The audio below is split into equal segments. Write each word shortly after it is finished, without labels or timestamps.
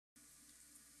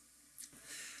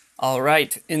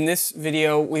Alright, in this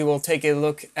video we will take a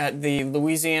look at the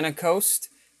Louisiana coast,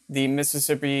 the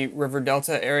Mississippi River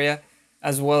Delta area,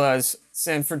 as well as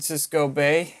San Francisco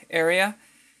Bay area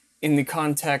in the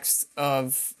context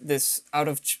of this out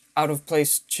of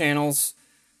place channels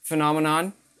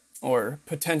phenomenon or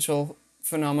potential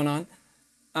phenomenon.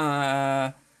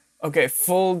 Okay,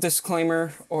 full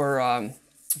disclaimer or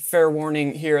fair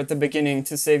warning here at the beginning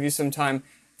to save you some time.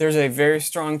 There's a very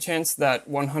strong chance that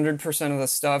 100% of the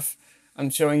stuff I'm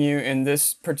showing you in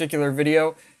this particular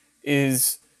video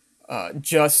is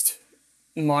just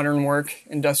modern work,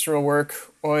 industrial work,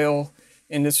 oil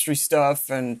industry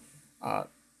stuff, and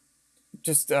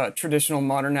just traditional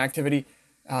modern activity.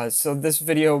 So this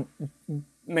video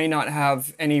may not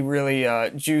have any really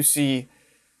juicy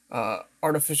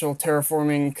artificial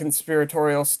terraforming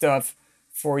conspiratorial stuff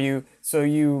for you. So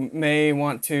you may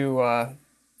want to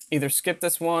either skip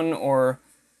this one or,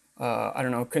 I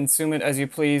don't know, consume it as you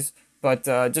please. But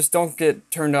just don't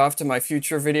get turned off to my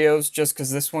future videos just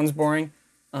because this one's boring.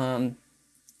 Or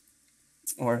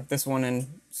this one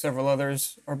and several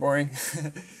others are boring.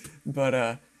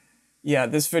 But yeah,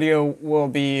 this video will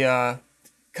be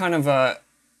kind of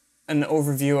an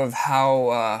overview of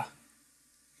how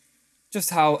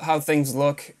just how things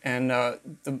look and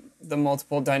the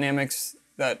multiple dynamics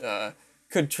that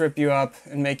could trip you up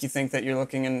and make you think that you're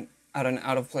looking at an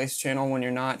out-of-place channel when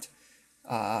you're not,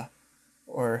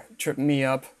 or trip me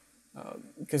up,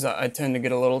 because I tend to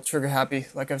get a little trigger-happy,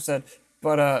 like I've said.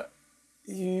 But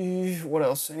what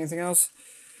else? Anything else?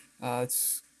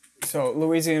 So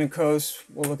Louisiana coast,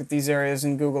 we'll look at these areas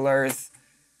in Google Earth.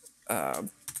 Yeah,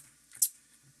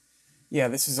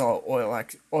 this is all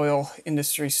oil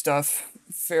industry stuff.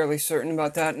 Fairly certain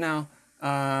about that now.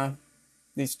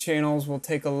 These channels we'll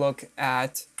take a look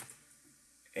at,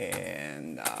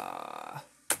 and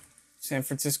San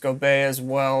Francisco Bay as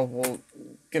well. We'll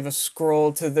give a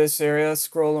scroll to this area,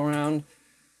 scroll around,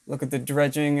 look at the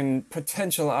dredging and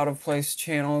potential out-of-place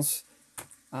channels,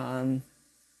 and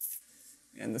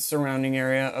the surrounding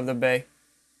area of the bay.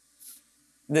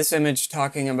 This image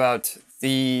talking about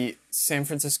the San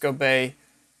Francisco Bay,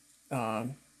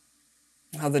 how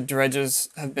the dredges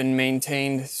have been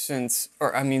maintained since,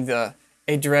 or I mean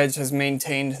a dredge has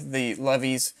maintained the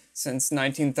levees since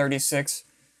 1936,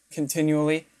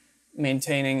 continually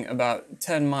maintaining about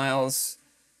 10 miles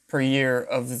per year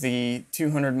of the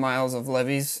 200 miles of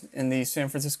levees in the San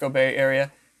Francisco Bay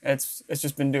area. It's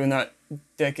just been doing that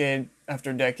decade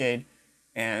after decade,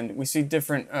 and we see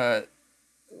different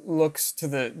looks to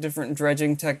the different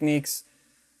dredging techniques.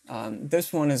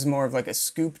 This one is more of like a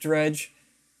scoop dredge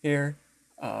here.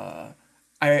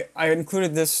 I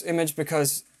included this image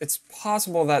because it's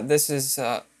possible that this is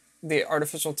the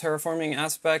artificial terraforming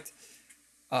aspect,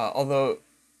 although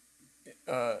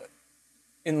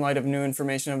in light of new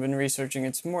information I've been researching,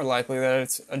 it's more likely that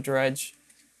it's a dredge.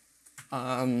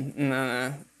 I don't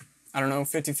know,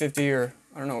 50-50 or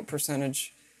I don't know what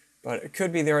percentage, but it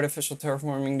could be the artificial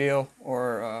terraforming deal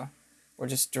or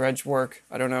just dredge work.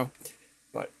 I don't know,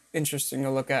 but interesting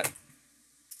to look at.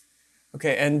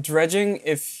 Okay, and dredging,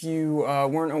 if you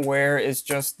weren't aware, is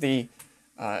just the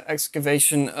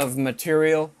excavation of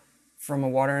material from a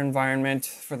water environment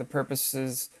for the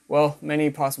purposes, well, many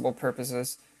possible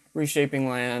purposes: reshaping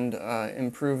land,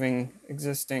 improving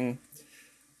existing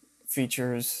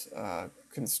features,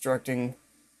 constructing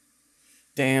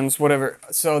dams, whatever.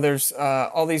 So there's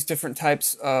all these different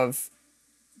types of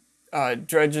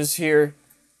dredges here,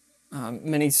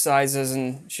 many sizes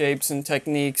and shapes and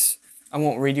techniques. I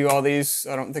won't read you all these.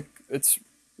 I don't think it's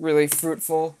really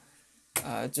fruitful,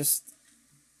 just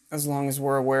as long as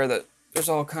we're aware that there's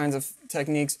all kinds of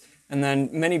techniques, and then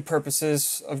many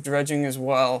purposes of dredging as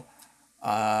well,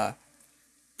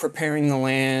 preparing the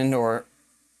land or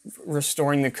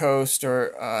restoring the coast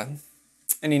or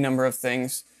any number of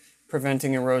things,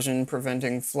 preventing erosion,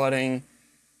 preventing flooding,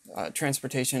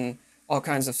 transportation, all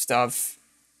kinds of stuff.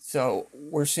 So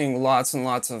we're seeing lots and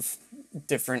lots of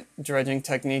different dredging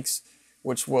techniques,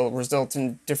 which will result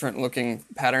in different looking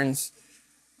patterns.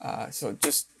 So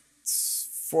just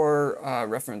for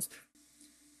reference.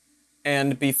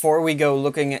 And before we go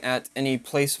looking at any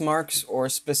place marks or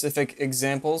specific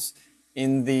examples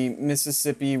in the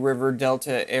Mississippi River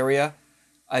Delta area,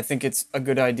 I think it's a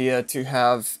good idea to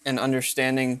have an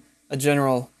understanding, a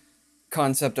general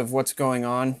concept of what's going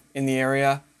on in the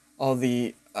area, all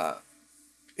the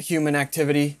human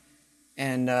activity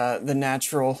and the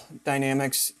natural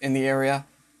dynamics in the area.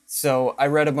 So I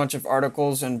read a bunch of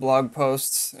articles and blog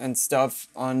posts and stuff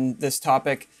on this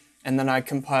topic, and then I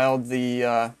compiled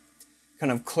the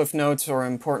kind of cliff notes or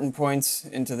important points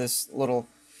into this little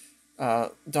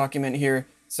document here.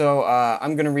 So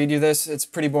I'm going to read you this. It's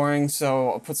pretty boring, so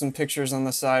I'll put some pictures on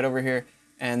the side over here,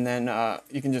 and then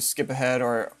you can just skip ahead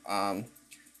or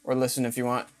listen if you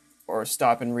want, or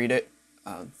stop and read it.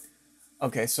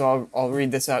 Okay, so I'll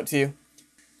read this out to you.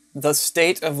 The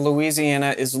state of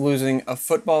Louisiana is losing a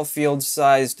football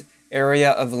field-sized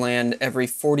area of land every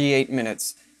 48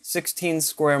 minutes, 16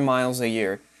 square miles a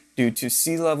year, due to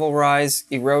sea level rise,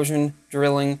 erosion,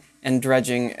 drilling, and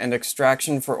dredging and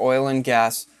extraction for oil and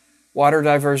gas, water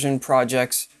diversion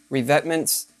projects,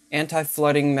 revetments,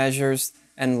 anti-flooding measures,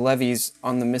 and levees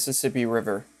on the Mississippi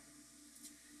River.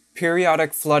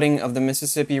 Periodic flooding of the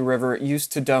Mississippi River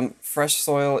used to dump fresh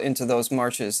soil into those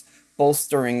marshes,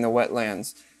 bolstering the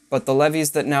wetlands, but the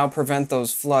levees that now prevent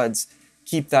those floods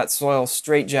keep that soil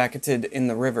straitjacketed in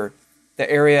the river.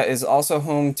 The area is also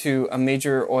home to a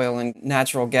major oil and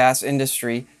natural gas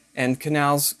industry, and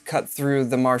canals cut through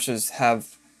the marshes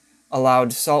have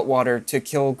allowed salt water to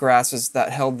kill grasses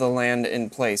that held the land in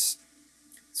place.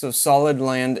 So solid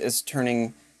land is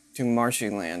turning to marshy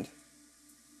land.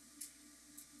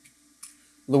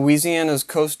 Louisiana's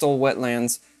coastal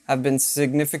wetlands have been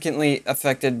significantly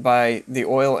affected by the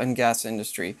oil and gas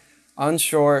industry.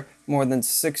 Onshore, more than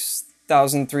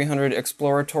 6,300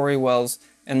 exploratory wells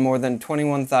and more than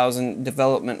 21,000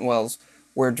 development wells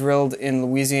were drilled in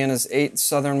Louisiana's 8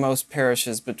 southernmost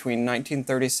parishes between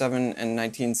 1937 and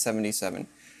 1977.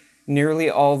 Nearly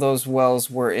all those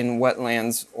wells were in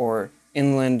wetlands or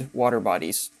inland water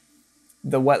bodies.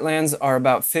 The wetlands are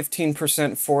about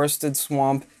 15% forested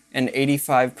swamp and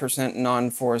 85%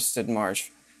 non-forested marsh.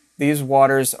 These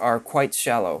waters are quite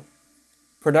shallow.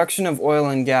 Production of oil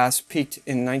and gas peaked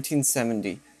in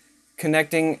 1970,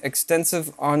 connecting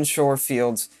extensive onshore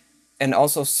fields and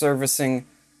also servicing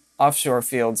offshore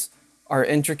fields are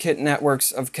intricate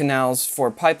networks of canals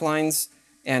for pipelines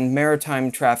and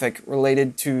maritime traffic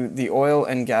related to the oil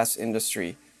and gas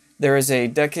industry. There is a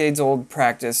decades-old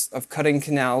practice of cutting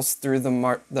canals through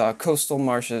the coastal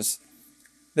marshes.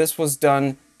 This was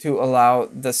done to allow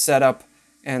the setup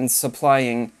and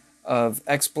supplying of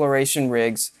exploration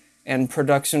rigs and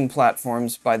production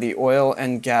platforms by the oil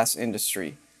and gas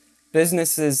industry.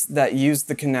 Businesses that use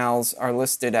the canals are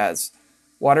listed as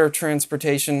water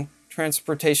transportation,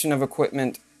 transportation of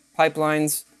equipment,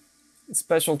 pipelines,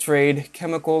 special trade,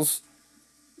 chemicals,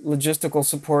 logistical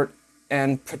support,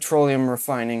 and petroleum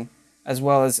refining, as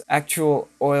well as actual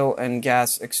oil and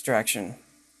gas extraction.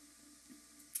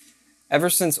 Ever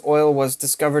since oil was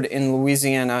discovered in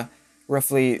Louisiana,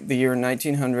 roughly the year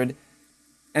 1900,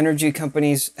 energy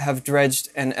companies have dredged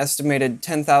an estimated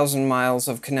 10,000 miles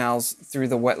of canals through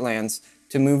the wetlands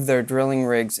to move their drilling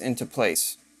rigs into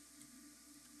place.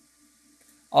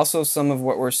 Also, some of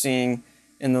what we're seeing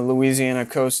in the Louisiana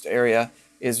coast area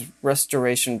is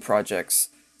restoration projects.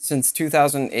 Since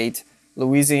 2008,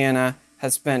 Louisiana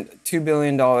has spent $2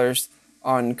 billion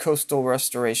on coastal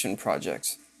restoration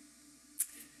projects.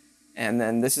 And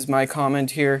then this is my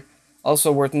comment here.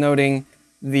 Also worth noting,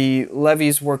 the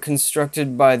levees were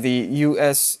constructed by the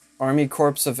U.S. Army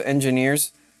Corps of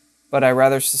Engineers, but I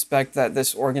rather suspect that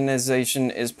this organization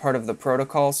is part of the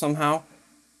protocol somehow,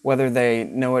 whether they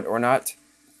know it or not.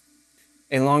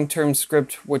 A long-term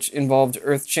script which involved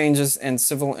earth changes and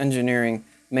civil engineering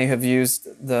may have used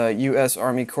the U.S.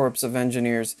 Army Corps of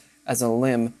Engineers as a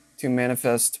limb to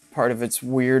manifest part of its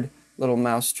weird little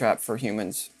mousetrap for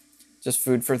humans. Just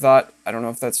food for thought. I don't know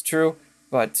if that's true,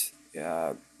 but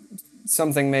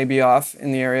something may be off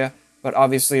in the area. But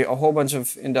obviously a whole bunch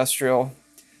of industrial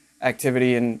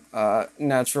activity and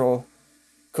natural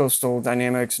coastal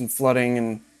dynamics and flooding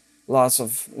and loss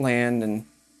of land and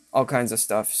all kinds of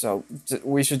stuff. So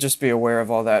we should just be aware of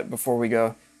all that before we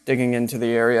go digging into the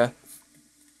area.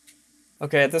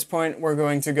 Okay, at this point we're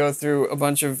going to go through a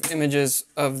bunch of images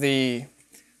of the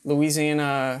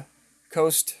Louisiana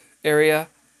coast area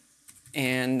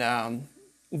and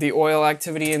the oil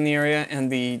activity in the area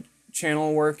and the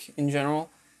channel work in general.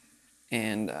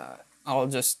 And I'll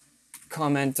just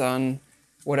comment on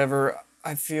whatever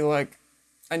I feel like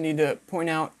I need to point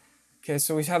out. Okay,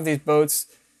 so we have these boats.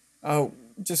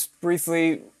 Just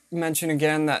briefly mention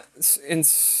again that in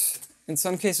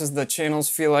some cases the channels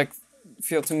feel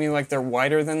to me like they're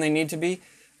wider than they need to be.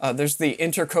 There's the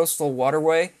Intercoastal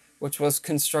Waterway, which was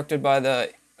constructed by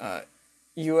the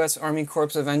U.S. Army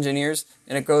Corps of Engineers,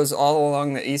 and it goes all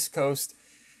along the East Coast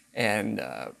and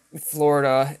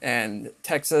Florida and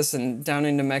Texas and down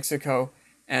into Mexico.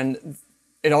 And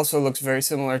it also looks very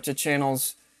similar to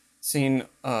channels seen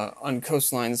on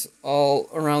coastlines all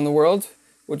around the world,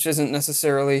 which isn't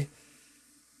necessarily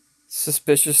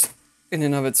suspicious in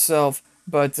and of itself,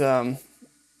 but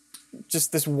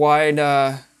just this wide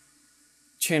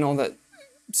channel that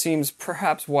seems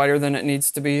perhaps wider than it needs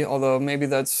to be, although maybe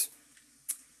that's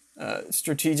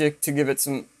strategic to give it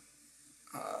some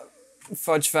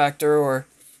fudge factor, or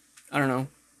I don't know.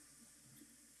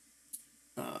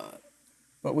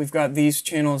 But we've got these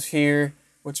channels here,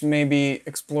 which may be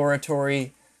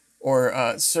exploratory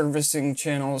or servicing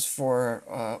channels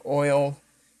for oil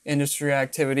industry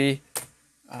activity.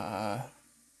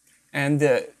 And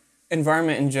the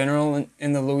environment in general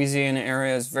in the Louisiana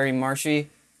area is very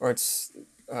marshy, or it's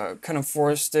kind of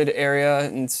forested area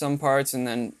in some parts and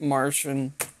then marsh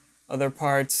in other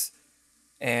parts.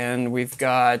 And we've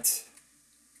got,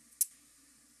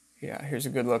 yeah, here's a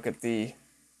good look at the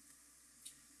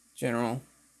general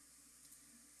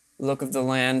look of the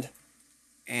land.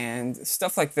 And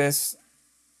stuff like this,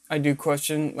 I do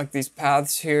question, like these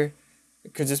paths here.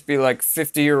 It could just be like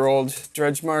 50-year-old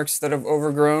dredge marks that have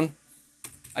overgrown.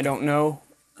 I don't know.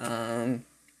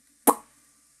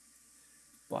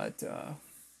 But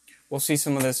we'll see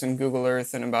some of this in Google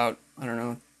Earth in about, I don't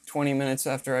know, 20 minutes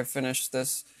after I finish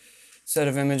this set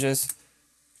of images.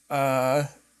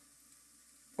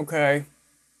 Okay.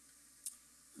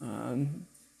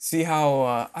 See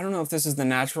how, I don't know if this is the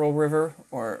natural river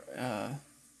or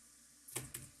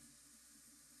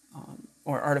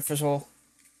artificially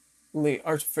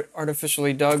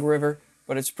dug river,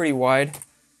 but it's pretty wide.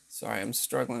 Sorry, I'm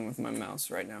struggling with my mouse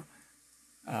right now.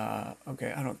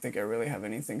 Okay, I don't think I really have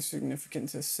anything significant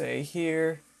to say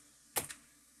here.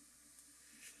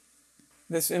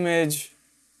 This image,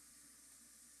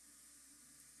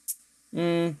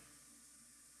 nothing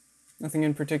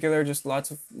in particular, just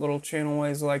lots of little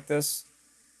channelways like this.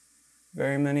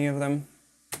 Very many of them.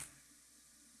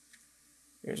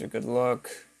 Here's a good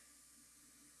look.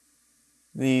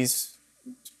 These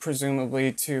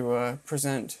presumably to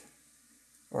present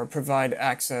or provide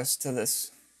access to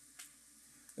this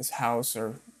house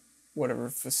or whatever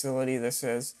facility this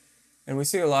is. And we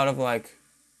see a lot of, like,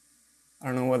 I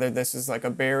don't know whether this is like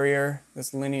a barrier,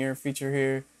 this linear feature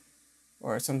here,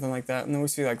 or something like that. And then we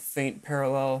see like faint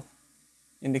parallel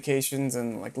indications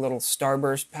and like little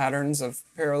starburst patterns of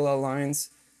parallel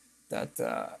lines that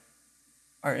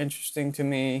are interesting to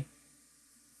me.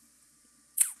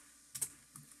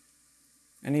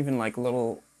 And even like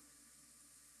little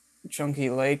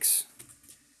chunky lakes.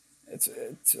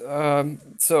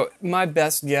 So my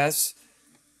best guess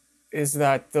is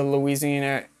that the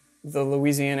Louisiana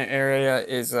area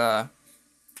is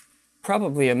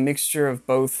probably a mixture of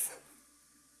both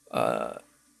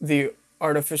the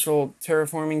artificial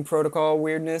terraforming protocol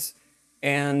weirdness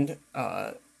and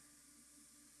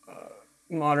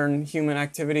modern human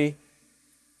activity,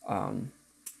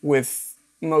 with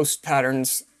most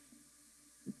patterns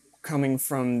coming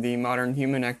from the modern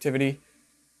human activity.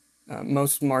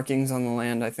 Most markings on the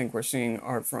land I think we're seeing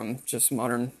are from just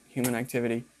modern human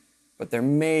activity, but there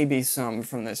may be some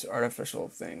from this artificial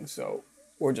thing, so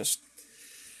we're just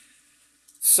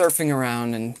surfing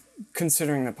around and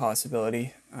considering the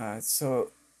possibility.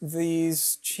 So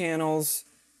these channels,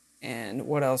 and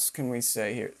what else can we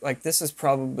say here? Like, this is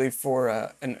probably for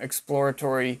an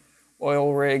exploratory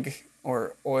oil rig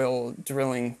or oil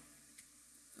drilling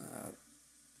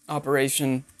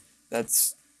operation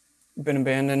that's been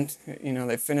abandoned. You know,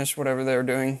 they finished whatever they were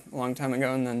doing a long time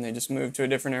ago and then they just moved to a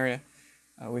different area.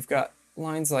 We've got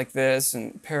lines like this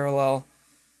and parallel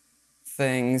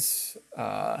things.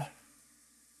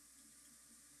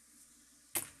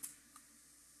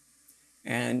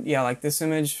 And yeah, like this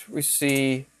image, we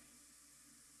see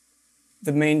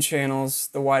the main channels,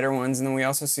 the wider ones, and then we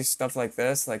also see stuff like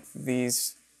this, like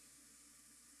these,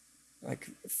 like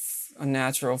a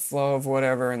natural flow of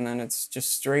whatever, and then it's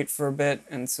just straight for a bit,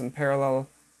 and some parallel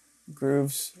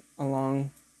grooves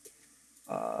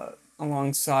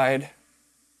alongside,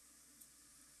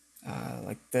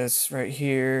 like this right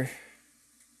here.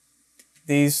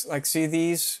 These, like, see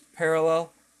these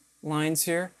parallel lines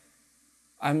here?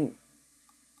 I'm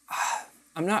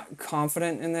not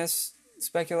confident in this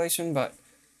speculation, or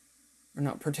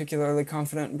not particularly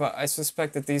confident, but I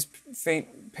suspect that these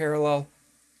faint parallel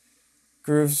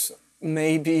grooves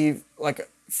may be like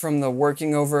from the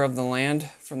working over of the land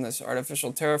from this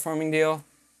artificial terraforming deal.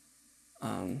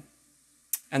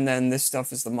 And then this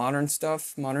stuff is the modern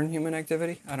stuff, modern human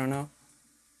activity. I don't know.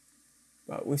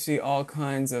 But we see all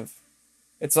kinds of,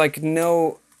 it's like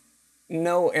no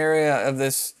area of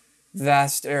this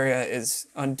vast area is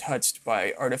untouched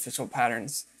by artificial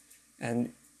patterns.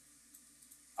 And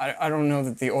I don't know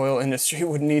that the oil industry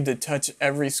would need to touch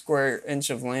every square inch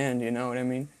of land, you know what I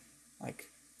mean? Like,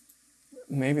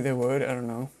 maybe they would, I don't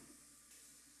know.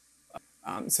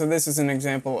 So this is an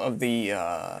example of the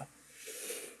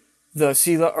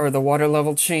the or the water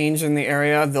level change in the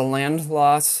area, the land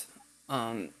loss.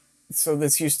 So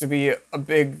this used to be a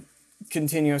big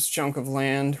continuous chunk of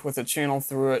land with a channel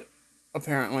through it,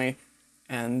 apparently,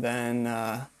 and then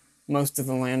most of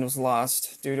the land was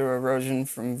lost due to erosion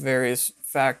from various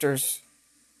factors,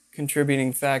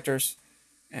 contributing factors,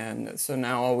 and so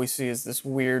now all we see is this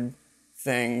weird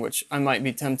thing, which I might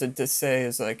be tempted to say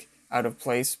is like out of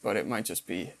place, but it might just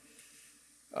be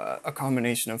a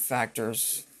combination of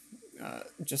factors,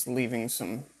 just leaving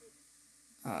some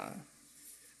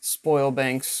spoil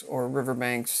banks or river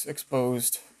banks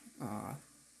exposed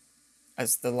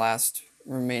as the last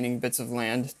remaining bits of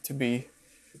land to be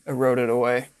eroded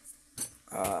away.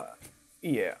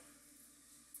 Yeah.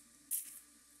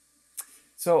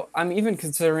 So I'm even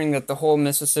considering that the whole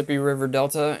Mississippi River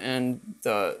Delta and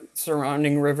the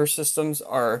surrounding river systems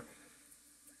are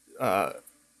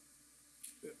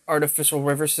artificial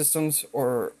river systems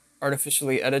or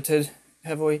artificially edited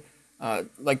heavily,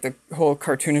 like the whole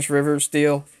cartoonish rivers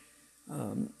deal,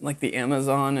 like the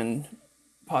Amazon and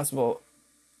possible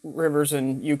rivers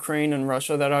in Ukraine and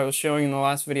Russia that I was showing in the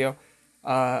last video.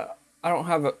 I don't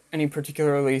have any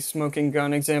particularly smoking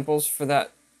gun examples for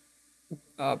that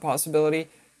possibility,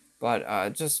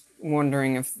 but just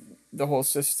wondering if the whole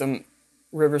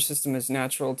river system is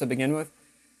natural to begin with.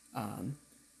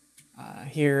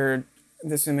 Here,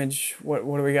 this image, what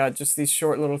do we got? Just these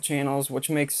short little channels, which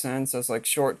makes sense as like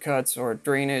shortcuts or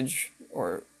drainage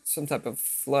or some type of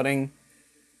flooding,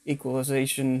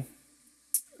 equalization,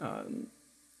 or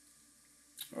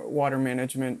water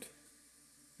management,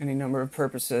 any number of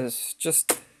purposes.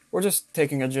 We're just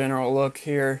taking a general look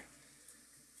here.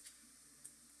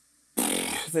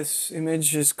 This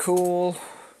image is cool.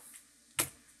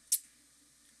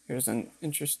 Here's an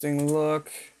interesting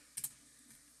look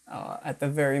at the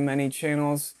very many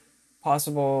channels,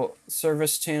 possible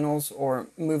service channels or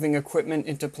moving equipment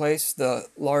into place, the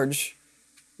large,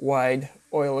 wide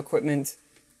oil equipment.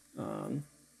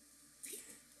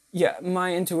 Yeah,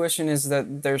 my intuition is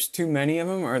that there's too many of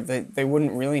them, or they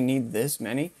wouldn't really need this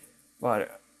many.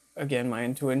 But again, my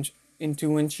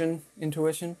intuition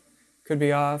could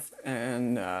be off,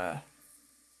 and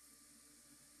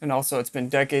also it's been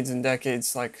decades and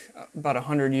decades, like about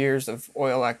 100 years of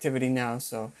oil activity now.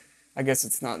 So I guess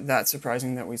it's not that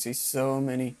surprising that we see so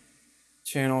many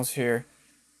channels here.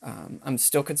 I'm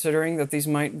still considering that these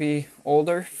might be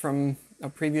older, from a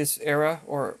previous era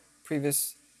or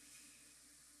previous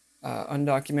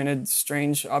undocumented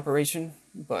strange operation,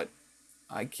 but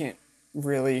I can't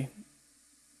really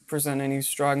present any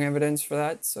strong evidence for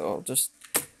that, so I'll just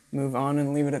move on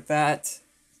and leave it at that.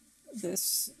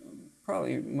 This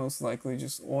probably most likely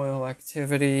just oil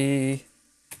activity.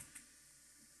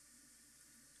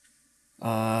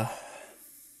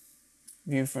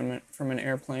 View from an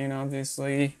airplane,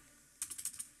 obviously.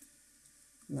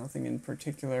 Nothing in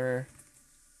particular.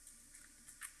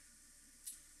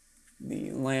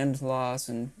 The land loss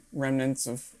and remnants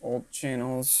of old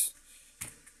channels.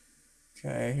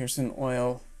 Okay, here's some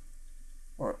oil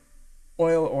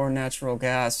or natural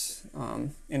gas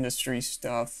industry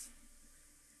stuff.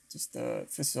 Just the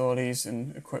facilities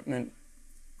and equipment,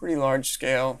 pretty large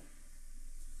scale.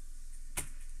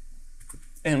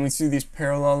 And we see these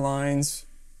parallel lines,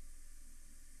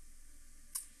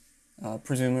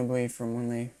 presumably from when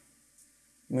they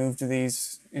moved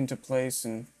these into place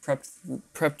and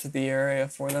prepped the area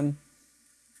for them.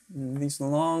 And these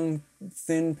long,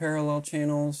 thin parallel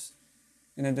channels,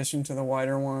 in addition to the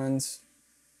wider ones,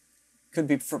 could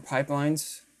be for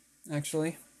pipelines,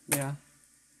 actually. Yeah.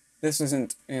 This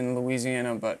isn't in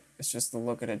Louisiana, but it's just the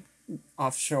look at an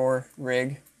offshore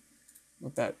rig,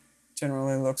 what that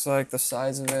generally looks like, the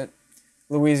size of it.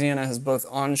 Louisiana has both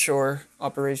onshore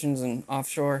operations and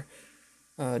offshore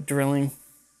drilling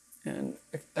and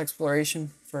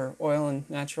exploration for oil and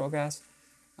natural gas.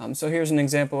 So here's an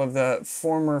example of the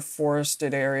former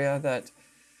forested area that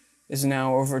is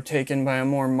now overtaken by a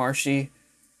more marshy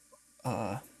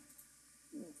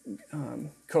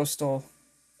coastal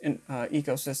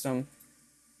ecosystem.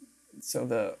 So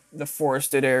the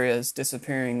forested area is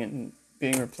disappearing and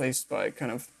being replaced by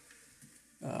kind of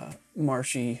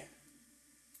marshy,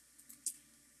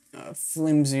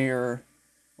 flimsier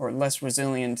or less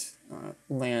resilient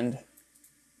land.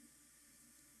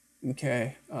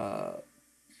 Okay,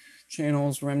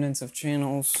 channels, remnants of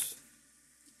channels.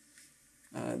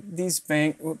 These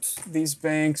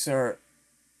banks are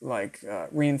like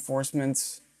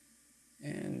reinforcements,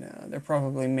 and they're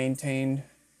probably maintained.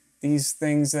 These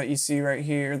things that you see right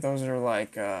here, those are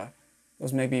like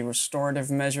those may be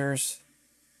restorative measures,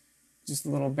 just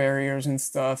little barriers and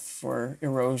stuff for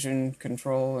erosion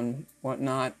control and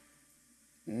whatnot.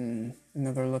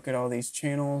 Another look at all these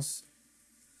channels.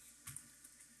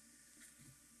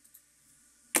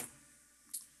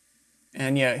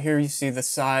 And yeah, here you see the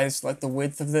size, like the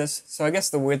width of this. So I guess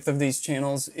the width of these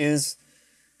channels is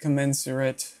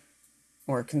commensurate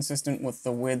or consistent with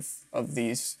the width of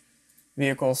these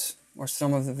vehicles, or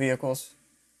some of the vehicles,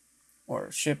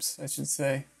 or ships, I should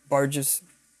say, barges.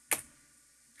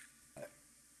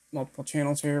 Multiple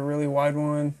channels here, really wide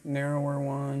one, narrower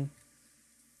one.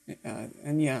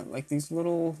 And yeah, like these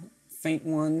little faint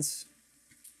ones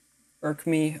irk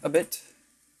me a bit.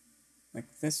 Like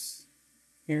this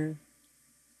here.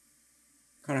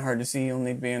 Kind of hard to see, you'll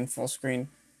need to be in full screen.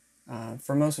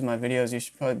 For most of my videos, you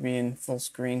should probably be in full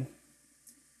screen,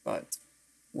 but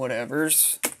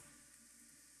whatevers.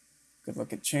 Good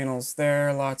look at channels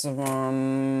there, lots of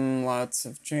them, lots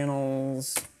of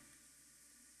channels,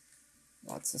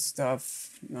 lots of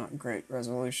stuff. Not great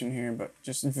resolution here, but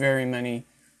just very many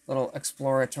little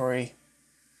exploratory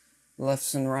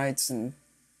lefts and rights and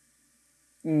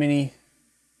mini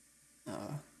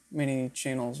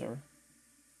channels, or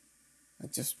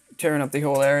like just tearing up the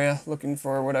whole area, looking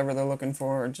for whatever they're looking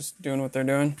for, or just doing what they're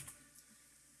doing.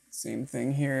 Same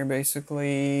thing here,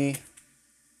 basically.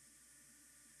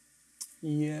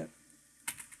 Yep.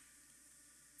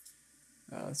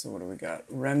 So what do we got?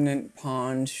 Remnant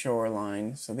pond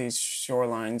shoreline. So these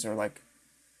shorelines are like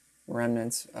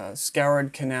remnants.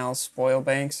 Scoured canal spoil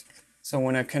banks. So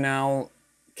when a canal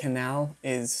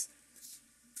is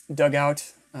dug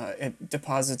out, it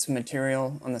deposits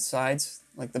material on the sides,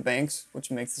 like the banks, which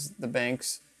makes the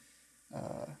banks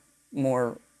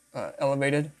more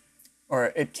elevated,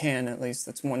 or it can, at least.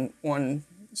 That's one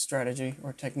strategy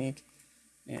or technique.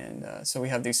 And so we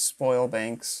have these spoil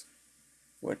banks,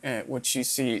 which you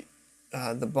see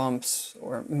the bumps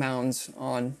or mounds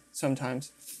on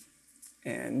sometimes.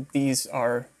 And these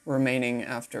are remaining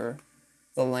after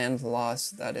the land loss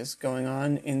that is going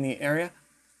on in the area.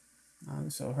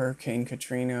 So Hurricane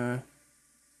Katrina,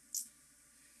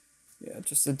 yeah,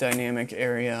 just a dynamic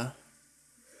area.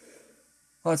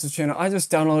 Lots of channel. I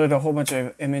just downloaded a whole bunch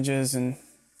of images, and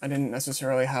I didn't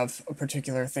necessarily have a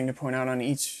particular thing to point out on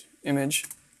each image.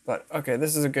 But okay,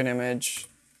 this is a good image.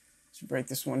 Let's break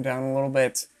this one down a little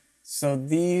bit. So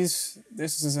this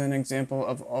is an example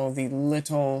of all the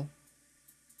little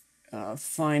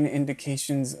fine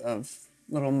indications of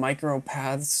little micro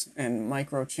paths and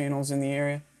micro channels in the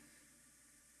area,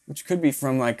 which could be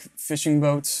from like fishing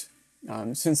boats.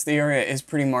 Since the area is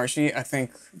pretty marshy, I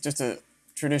think just a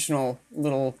traditional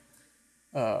little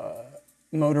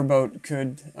motorboat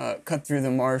could cut through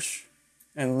the marsh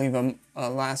and leave a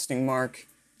lasting mark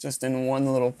just in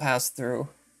one little pass through.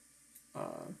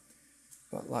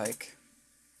 But like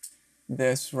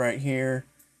this right here,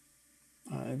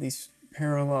 these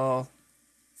parallel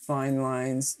fine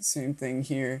lines, same thing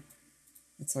here.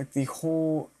 It's like the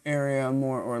whole area,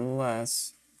 more or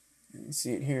less, and you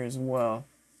see it here as well,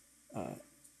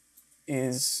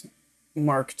 is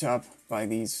marked up by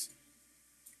these,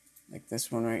 like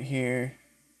this one right here,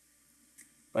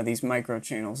 by these micro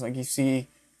channels. Like you see,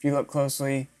 if you look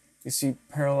closely, you see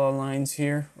parallel lines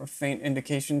here, or faint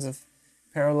indications of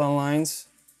parallel lines,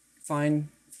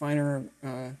 finer,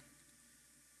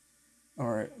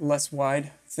 or less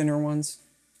wide, thinner ones,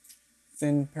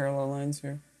 thin parallel lines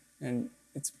here, and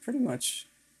it's pretty much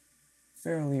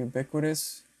fairly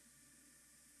ubiquitous.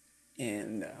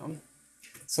 And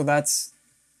so that's,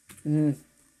 there's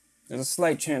a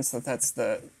slight chance that that's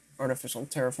the artificial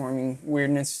terraforming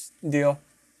weirdness deal.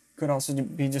 Could also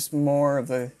be just more of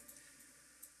the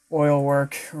oil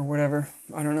work or whatever.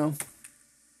 I don't know.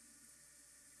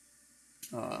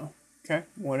 Okay,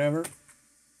 whatever.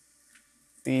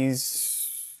 These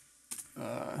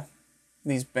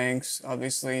banks,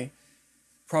 obviously,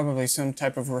 probably some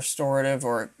type of restorative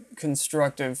or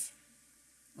constructive,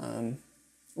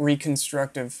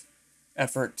 reconstructive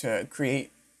effort to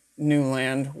create new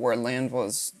land where land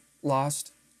was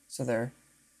lost. So they're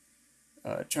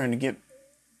trying to get,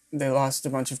 they lost a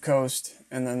bunch of coast,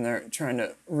 and then they're trying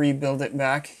to rebuild it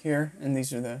back here. And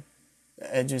these are the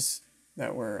edges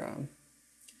that were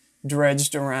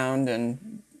dredged around,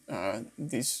 and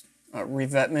these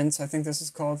revetments, I think this is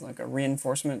called, like a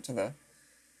reinforcement to the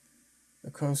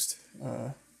coast.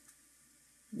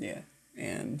 Yeah,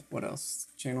 and what else?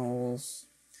 Channels,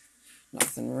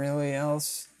 nothing really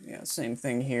else. Yeah, same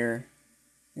thing here.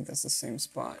 I think that's the same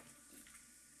spot.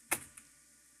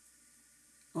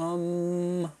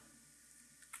 Little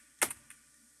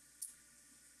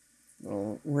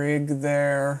rig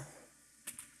there.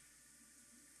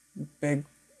 Big,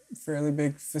 fairly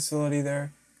big facility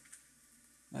there.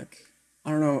 Like,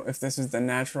 I don't know if this is the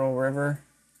natural river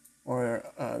or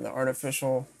the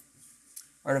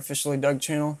artificially dug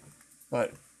channel.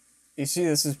 But you see,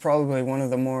 this is probably one of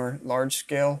the more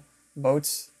large-scale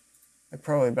boats, like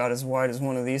probably about as wide as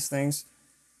one of these things.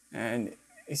 And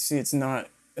you see,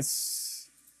 it's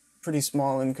pretty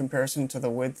small in comparison to the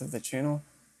width of the channel.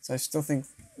 So I still think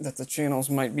that the channels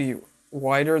might be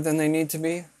wider than they need to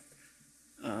be,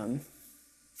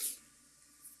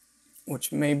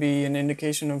 which may be an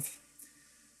indication of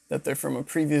that they're from a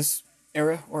previous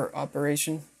era or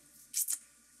operation,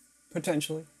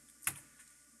 potentially.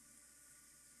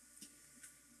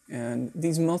 And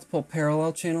these multiple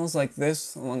parallel channels like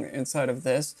this along the inside of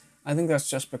this, I think that's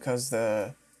just because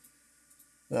the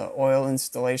oil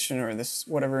installation, or this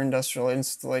whatever industrial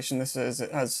installation this is,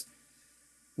 it has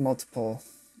multiple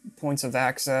points of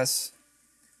access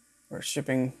or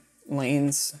shipping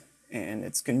lanes, and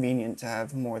it's convenient to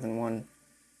have more than one,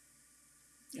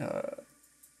 I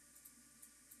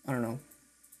don't know,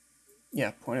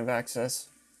 yeah, point of access.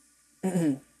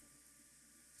 Yep.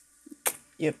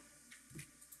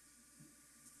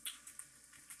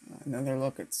 Another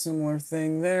look at similar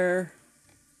thing there.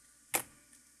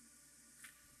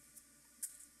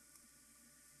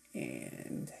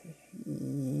 And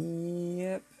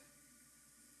yep.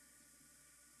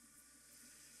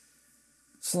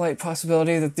 Slight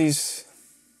possibility that these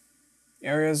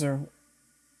areas are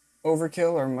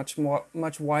overkill or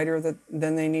much wider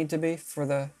than they need to be for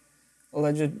the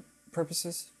alleged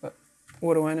purposes, but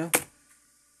what do I know?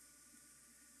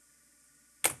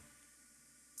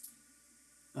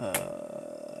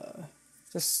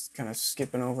 Just kind of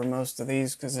skipping over most of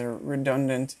these because they're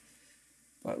redundant,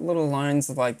 but little lines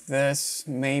like this,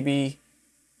 maybe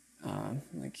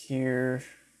like here,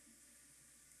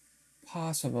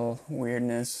 possible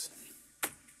weirdness.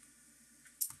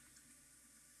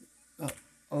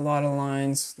 A lot of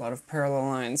lines, a lot of parallel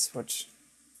lines, which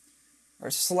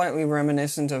are slightly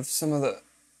reminiscent of some of the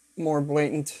more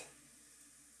blatant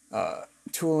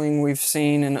tooling we've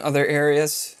seen in other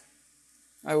areas,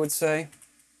 I would say.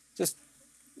 Just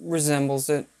resembles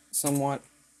it somewhat.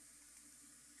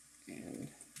 And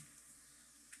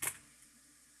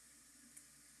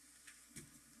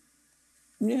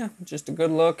yeah, just a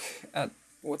good look at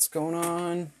what's going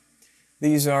on.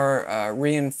 These are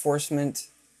reinforcement,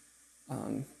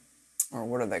 or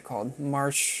what are they called?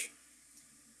 Marsh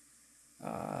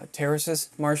terraces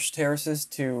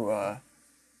to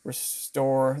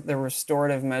restore the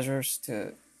restorative measures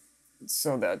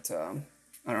so that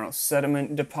I don't know,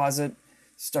 sediment deposit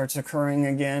starts occurring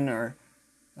again, or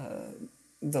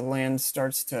the land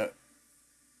starts to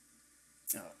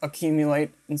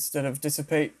accumulate instead of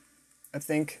dissipate, I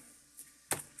think,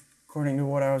 according to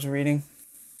what I was reading.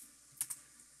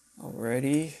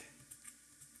 Alrighty,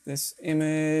 this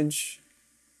image,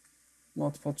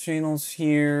 multiple channels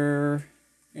here,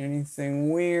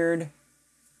 anything weird?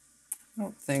 I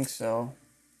don't think so.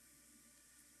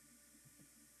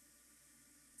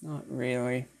 Not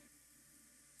really.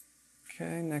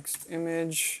 Okay, next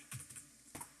image.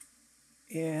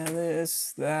 Yeah,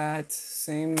 this, that,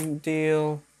 same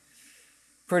deal.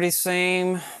 Pretty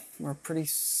same, or pretty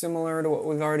similar to what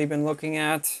we've already been looking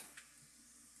at.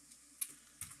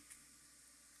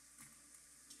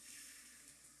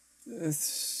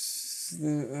 This,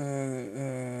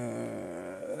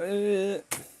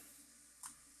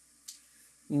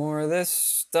 more of this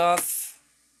stuff.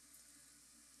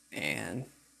 And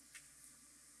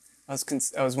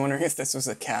I was wondering if this was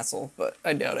a castle, but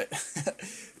I doubt it.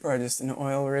 Probably just an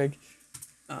oil rig.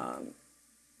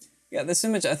 Yeah, this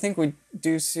image, I think we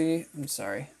do see, I'm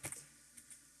sorry,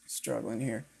 struggling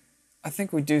here. I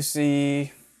think we do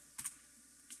see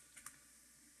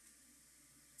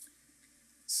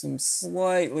some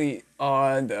slightly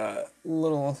odd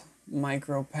little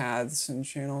micro paths and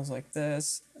channels like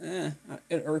this.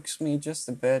 It irks me just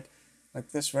a bit.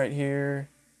 Like this right here.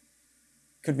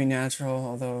 Could be natural,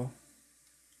 although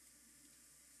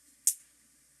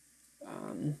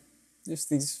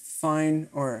just these fine,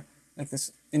 or like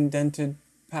this indented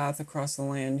path across the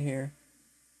land here.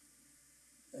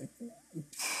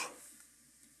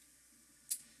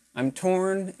 I'm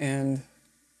torn and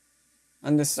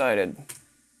undecided.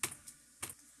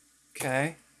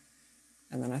 Okay,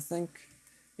 and then I think,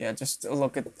 yeah, just a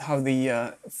look at how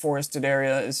the forested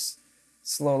area is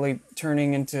slowly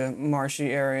turning into marshy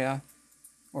area,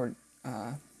 or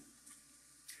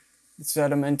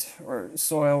sediment or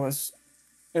soil is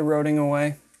eroding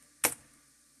away.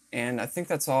 And I think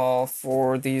that's all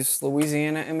for these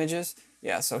Louisiana images.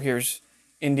 Yeah, so here's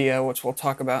India, which we'll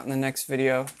talk about in the next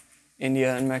video.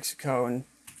 India and Mexico and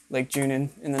Lake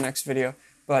Junin in the next video.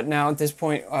 But now at this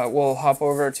point, we'll hop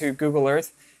over to Google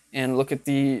Earth and look at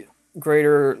the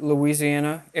greater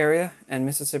Louisiana area and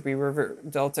Mississippi River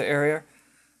Delta area.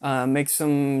 Make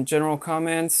some general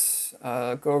comments,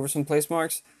 go over some place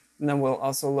marks, and then we'll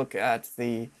also look at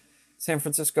the San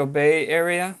Francisco Bay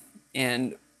area.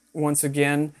 And once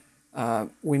again,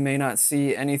 we may not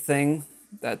see anything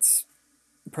that's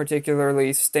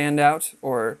particularly standout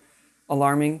or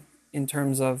alarming in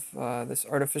terms of this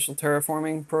artificial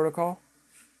terraforming protocol.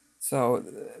 So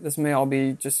this may all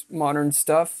be just modern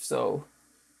stuff, so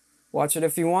watch it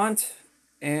if you want,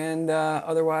 and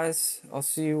otherwise I'll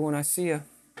see you when I see you.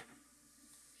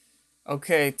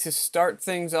 Okay, to start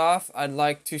things off, I'd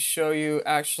like to show you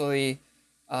actually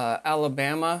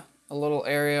Alabama, a little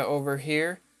area over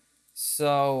here.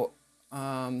 So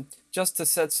just to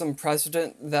set some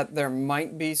precedent that there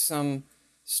might be some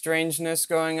strangeness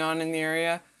going on in the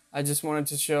area, I just wanted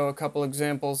to show a couple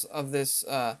examples of this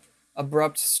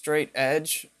abrupt straight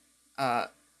edge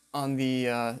on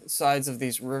the sides of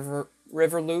these river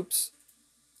loops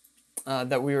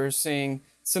that we were seeing,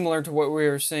 similar to what we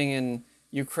were seeing in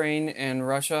Ukraine and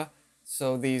Russia.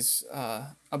 So these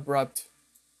abrupt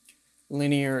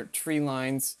linear tree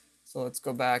lines. So let's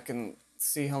go back and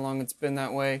see how long it's been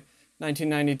that way.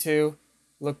 1992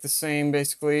 looked the same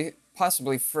basically,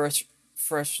 possibly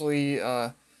freshly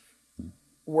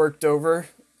worked over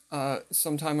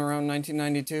sometime around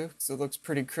 1992, so it looks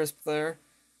pretty crisp there.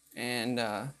 And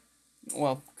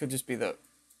well, could just be the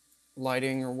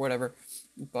lighting or whatever.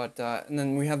 But and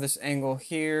then we have this angle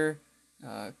here,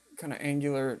 kind of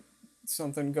angular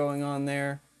something going on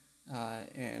there.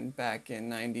 And back in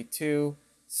 92,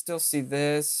 still see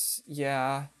this.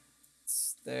 Yeah,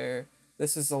 it's there.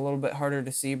 This is a little bit harder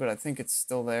to see, but I think it's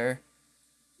still there.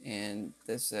 And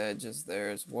this edge is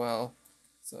there as well.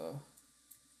 So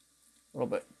a little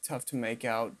bit tough to make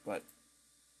out, but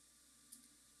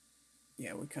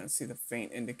yeah, we kind of see the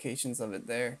faint indications of it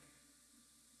there.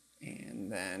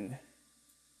 And then,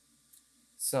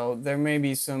 so there may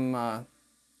be some odd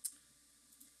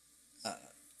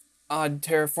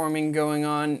terraforming going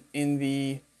on in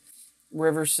the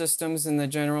river systems in the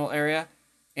general area.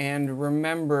 And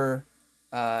remember,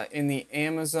 in the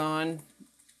Amazon,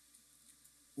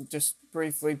 just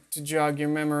briefly to jog your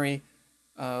memory,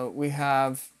 we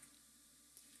have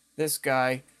this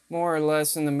guy more or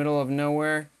less in the middle of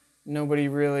nowhere. Nobody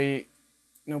really,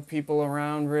 no people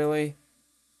around really.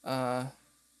 Well,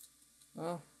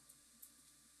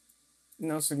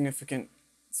 no significant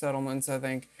settlements, I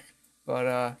think.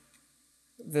 But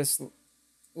this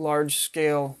large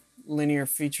scale linear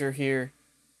feature here,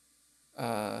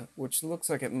 which looks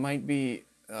like it might be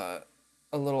a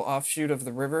little offshoot of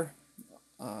the river,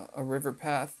 a river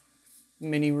path,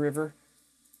 mini river.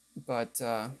 But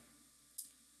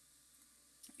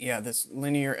yeah, this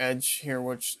linear edge here,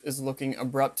 which is looking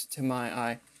abrupt to my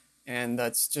eye, and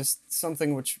that's just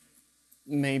something which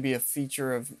may be a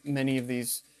feature of many of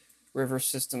these river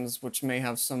systems, which may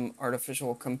have some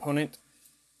artificial component.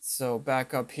 So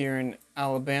back up here in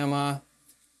Alabama,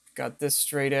 got this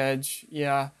straight edge,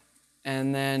 yeah,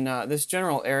 and then this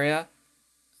general area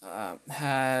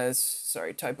has,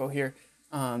 sorry, typo here,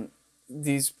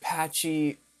 these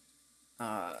patchy,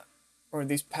 or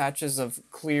these patches of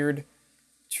cleared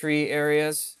tree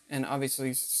areas, and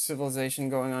obviously civilization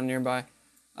going on nearby.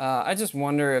 I just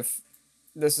wonder if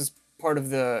this is part of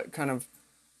the kind of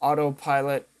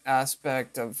autopilot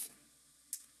aspect of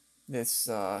this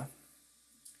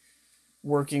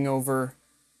working over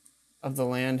of the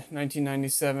land.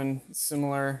 1997,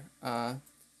 similar.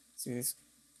 See this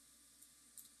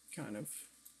kind of,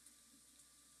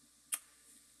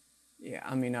 yeah,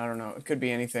 I mean, I don't know. It could be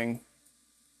anything.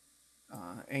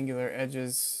 Angular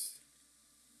edges.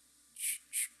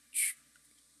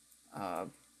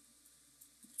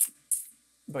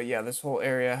 But yeah, this whole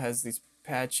area has these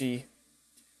patchy,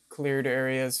 cleared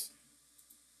areas.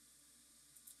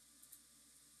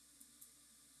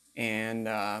 And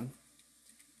I'm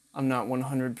not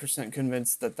 100%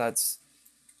 convinced that that's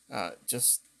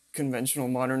just conventional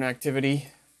modern activity.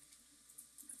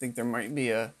 I think there might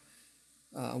be a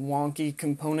wonky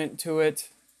component to it,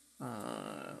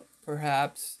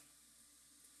 perhaps.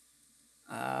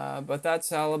 But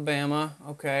that's Alabama.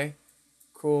 Okay,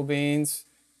 cool beans.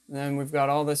 And then we've got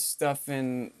all this stuff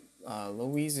in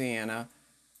Louisiana.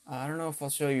 I don't know if I'll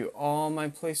show you all my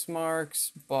place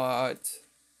marks, but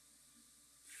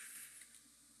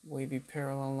wavy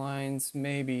parallel lines,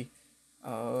 maybe.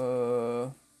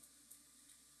 Some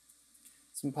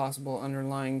possible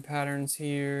underlying patterns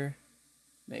here.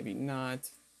 Maybe not.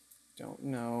 Don't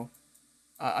know.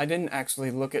 I didn't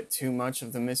actually look at too much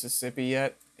of the Mississippi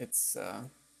yet. It's a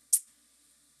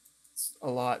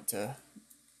lot to...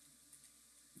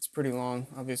 It's pretty long,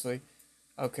 obviously.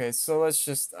 Okay, so let's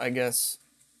just, I guess,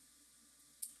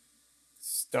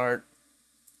 start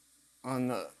on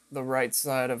the right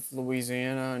side of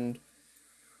Louisiana and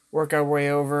work our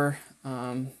way over.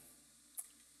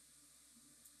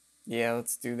 Yeah,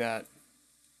 let's do that.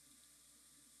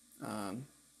 All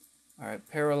right,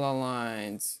 parallel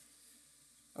lines.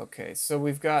 Okay, so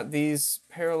we've got these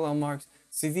parallel marks.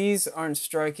 See, these aren't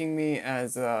striking me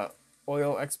as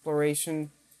oil exploration.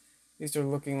 These are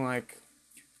looking like,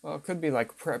 well, it could be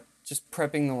like just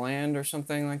prepping the land or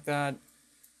something like that,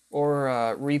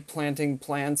 or replanting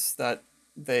plants that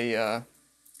they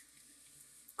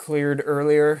cleared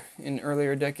earlier in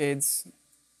earlier decades.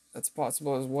 That's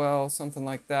possible as well, something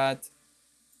like that.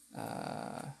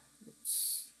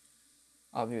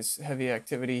 Obvious heavy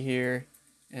activity here,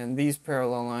 and these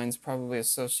parallel lines probably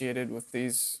associated with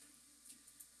these,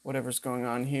 whatever's going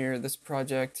on here, this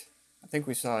project. I think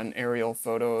we saw an aerial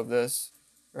photo of this,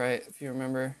 right? If you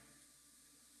remember,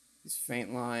 these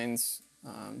faint lines,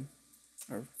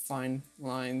 or fine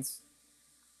lines,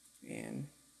 and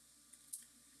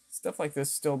stuff like this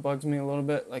still bugs me a little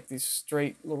bit, like these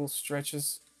straight little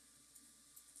stretches.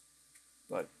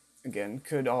 But again,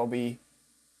 could all be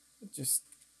just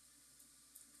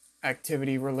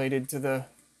activity related to the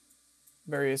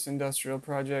various industrial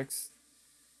projects.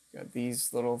 Got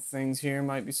these little things here,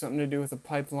 might be something to do with a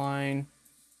pipeline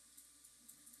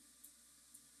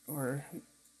or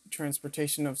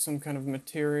transportation of some kind of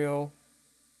material.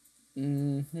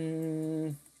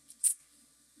 Yeah,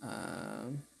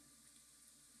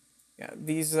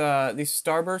 these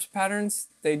starburst patterns,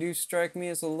 they do strike me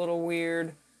as a little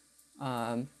weird.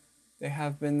 They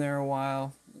have been there a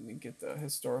while. Let me get the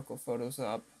historical photos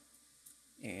up.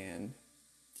 And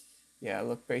yeah,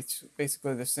 look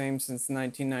basically the same since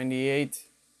 1998.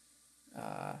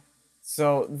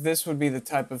 So this would be the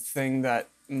type of thing that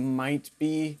might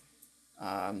be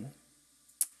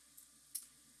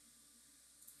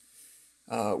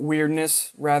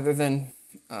weirdness rather than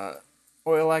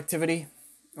oil activity,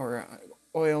 or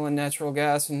oil and natural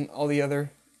gas and all the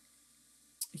other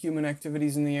human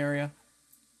activities in the area.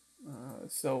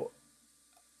 So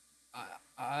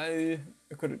I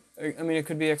mean, it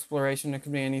could be exploration, it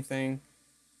could be anything.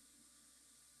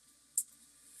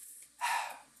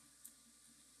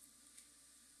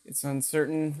 It's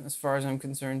uncertain as far as I'm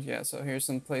concerned. Yeah, so here's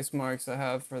some place marks I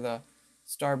have for the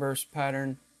starburst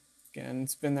pattern. Again,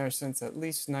 it's been there since at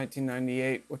least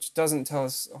 1998, which doesn't tell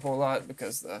us a whole lot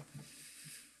because the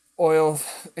oil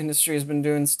industry has been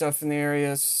doing stuff in the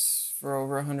areas for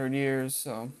over 100 years.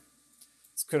 So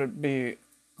this could be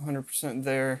 100%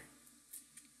 their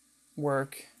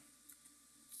work.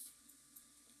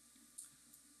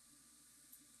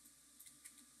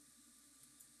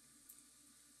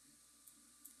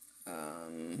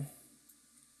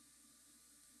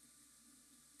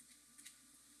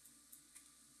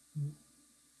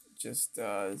 Just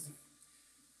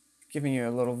giving you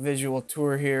a little visual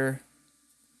tour here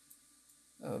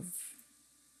of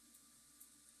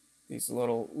these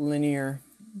little linear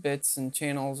bits and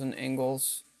channels and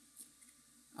angles.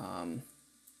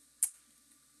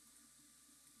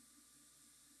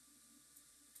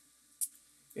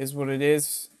 Is what it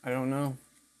is. I don't know.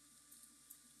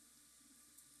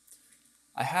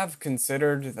 I have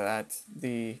considered that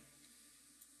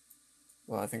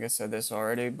well, I think I said this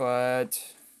already,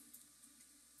 but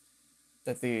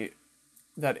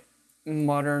that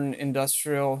modern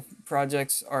industrial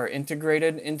projects are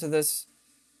integrated into this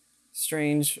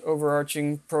strange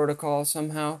overarching protocol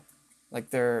somehow, like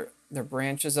they're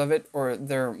branches of it, or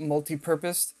they're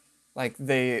multi-purposed. Like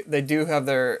they do have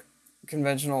their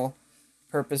conventional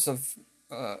purpose of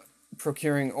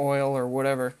procuring oil or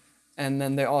whatever, and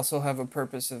then they also have a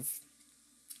purpose of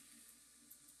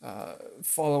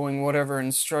following whatever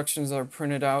instructions are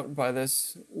printed out by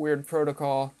this weird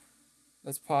protocol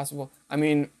that's possible. I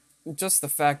mean, just the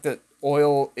fact that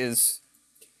oil is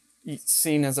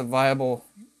seen as a viable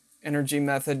energy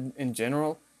method in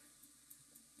general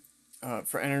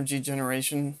for energy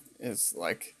generation is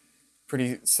like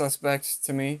pretty suspect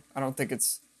to me. I don't think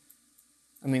it's,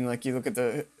 I mean, like you look at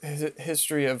the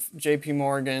history of J.P.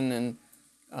 Morgan and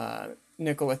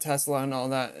Nikola Tesla and all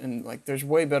that, and like there's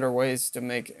way better ways to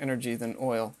make energy than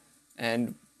oil,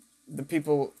 and the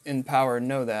people in power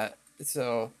know that.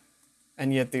 So,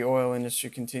 and yet the oil industry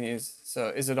continues. So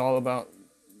is it all about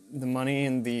the money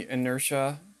and the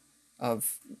inertia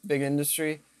of big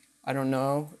industry? I don't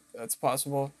know. That's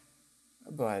possible,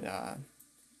 but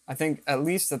I think at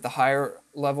least at the higher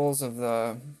levels of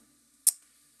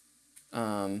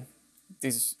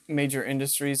these major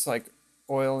industries like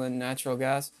oil and natural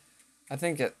gas, I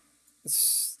think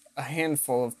it's a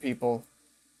handful of people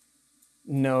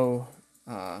know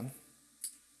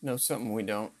know something we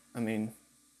don't. I mean,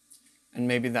 and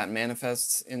maybe that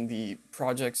manifests in the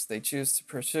projects they choose to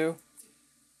pursue.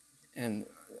 And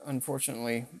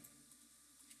unfortunately,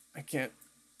 I can't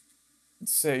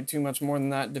say too much more than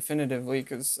that definitively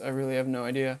because I really have no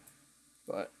idea.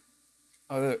 But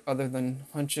other than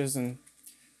hunches and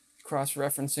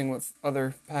cross-referencing with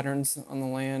other patterns on the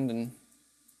land and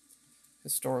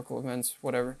historical events,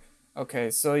 whatever. Okay,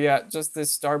 so yeah, just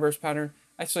this starburst pattern.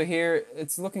 Actually here,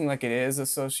 it's looking like it is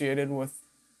associated with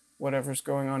whatever's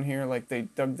going on here. Like they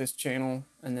dug this channel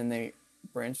and then they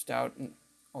branched out in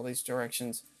all these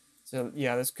directions. So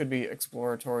yeah, this could be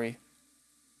exploratory.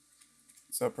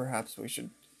 So perhaps we should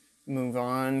move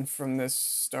on from this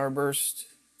starburst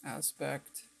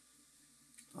aspect.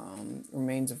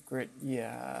 Remains of grit,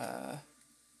 yeah.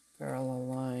 Parallel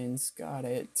lines, got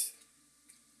it.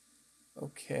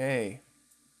 Okay.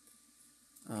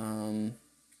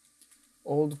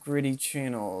 Old gritty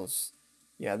channels.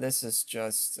 Yeah, this is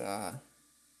just,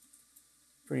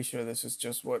 pretty sure this is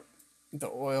just what the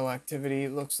oil activity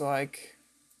looks like.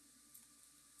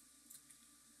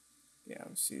 Yeah,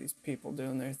 we see these people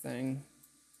doing their thing.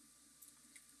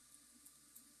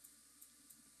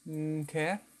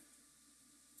 Okay.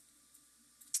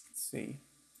 Let's see.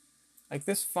 Like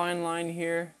this fine line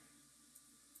here,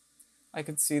 I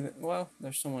could see that, well,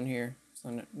 there's someone here,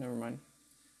 so never mind.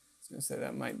 I was gonna say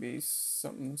that might be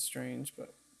something strange,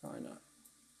 but probably not.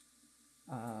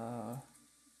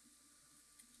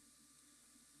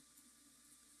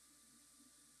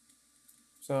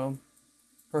 So,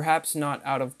 perhaps not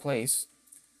out of place,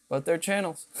 but they're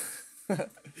channels.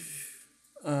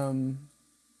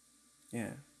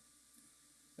 Yeah.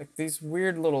 Like these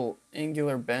weird little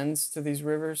angular bends to these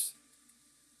rivers,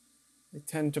 they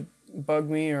tend to bug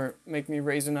me or make me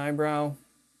raise an eyebrow.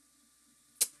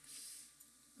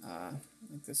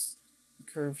 Like this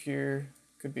curve here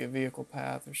could be a vehicle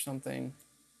path or something.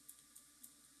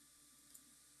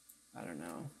 I don't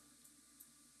know.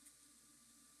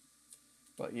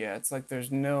 But yeah, it's like there's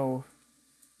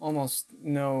almost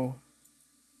no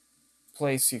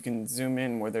place you can zoom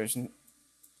in where there's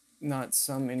not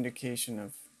some indication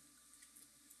of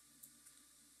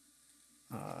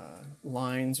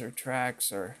lines or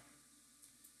tracks or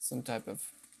some type of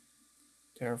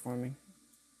terraforming.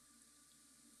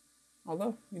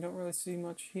 Although you don't really see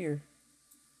much here.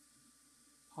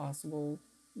 Possible,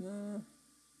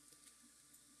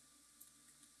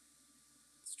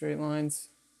 straight lines,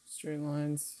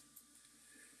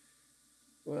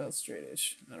 well,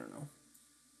 straightish, I don't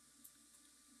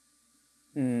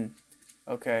know.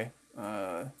 Okay,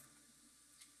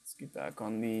 let's get back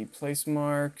on the place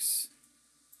marks.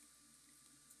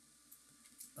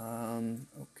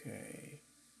 Okay,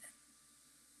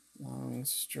 long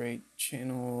straight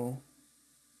channel.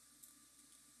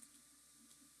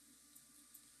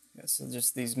 Yeah, so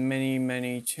just these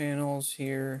many channels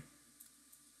here.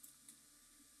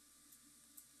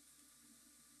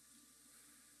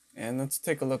 And let's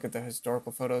take a look at the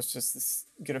historical photos just to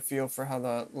get a feel for how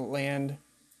the land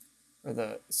or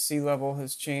the sea level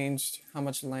has changed, how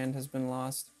much land has been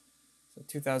lost. So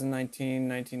 2019,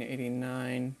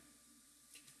 1989.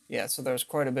 Yeah, so there's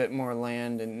quite a bit more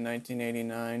land in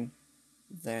 1989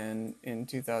 than in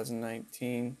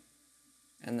 2019.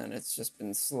 And then it's just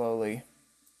been slowly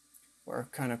or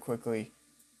kind of quickly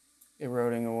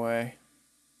eroding away.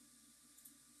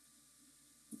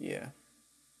 Yeah.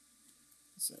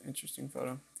 It's an interesting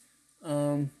photo.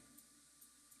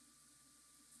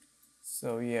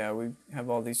 So yeah, we have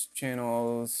all these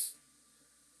channels.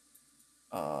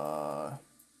 The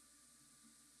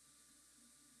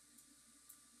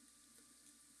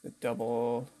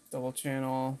double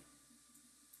channel.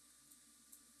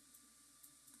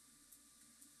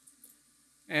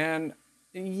 And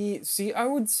see, I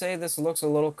would say this looks a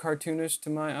little cartoonish to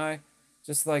my eye.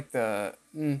 Just like the,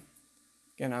 again,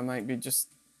 I might be just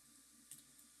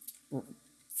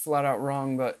flat out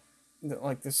wrong, but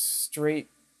like this straight,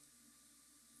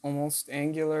 almost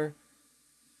angular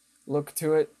look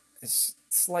to it is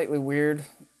slightly weird.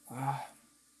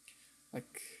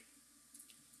 Like,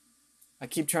 I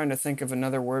keep trying to think of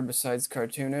another word besides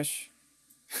cartoonish.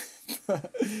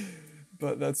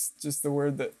 But that's just the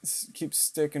word that keeps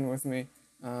sticking with me.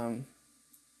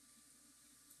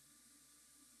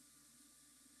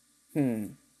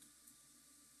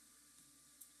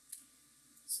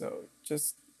 So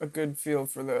just a good feel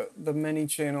for the many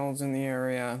channels in the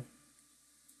area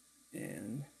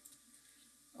and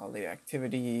all the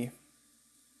activity.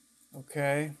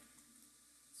 Okay,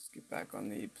 let's get back on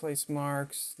the place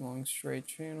marks, long straight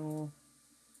channel.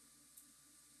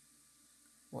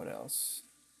 What else?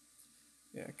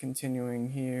 Yeah, continuing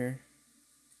here.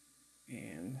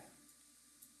 And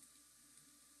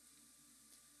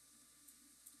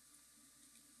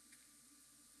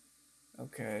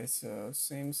okay, so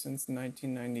same since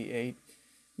 1998.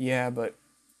 Yeah, but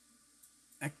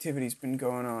activity's been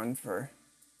going on for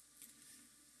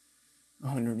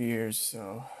 100 years,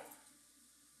 so.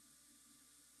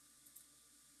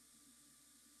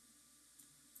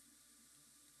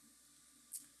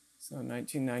 So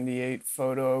 1998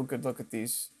 photo, good look at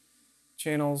these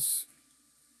channels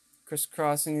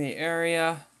crisscrossing the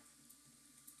area.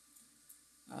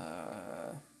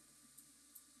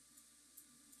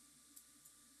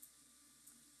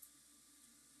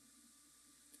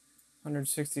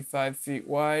 165 feet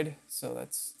wide, so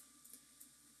that's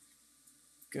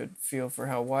good feel for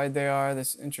how wide they are.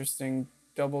 This interesting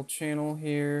double channel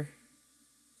here.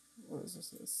 What is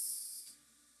this?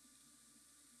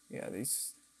 Yeah,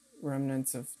 these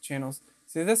remnants of channels.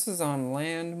 See, this is on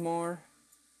land more.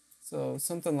 So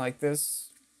something like this.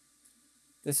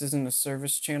 This isn't a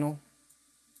service channel.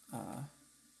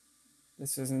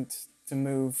 This isn't to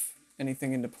move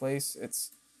anything into place.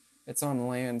 It's on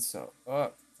land, so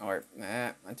or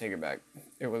I take it back.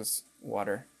 It was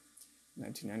water.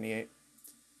 1998.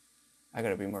 I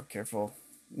gotta be more careful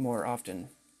more often.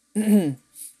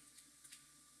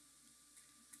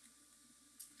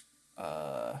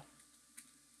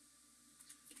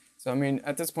 So I mean,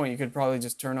 at this point, you could probably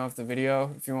just turn off the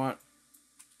video if you want,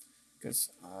 because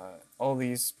all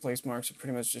these place marks are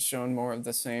pretty much just showing more of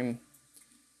the same.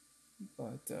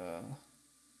 But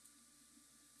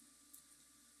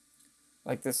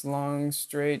like this long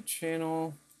straight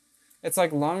channel, it's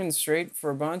like long and straight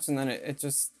for a bunch, and then it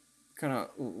just kind of,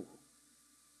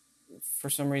 for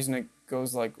some reason, it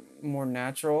goes like more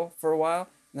natural for a while,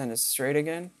 and then it's straight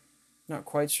again. Not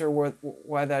quite sure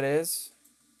why that is.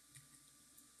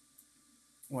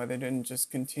 Why they didn't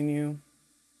just continue.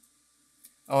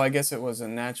 Oh, I guess it was a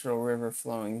natural river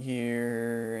flowing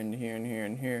here and here and here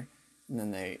and here, and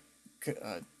then they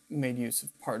made use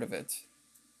of part of it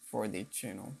for the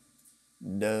channel.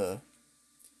 Duh.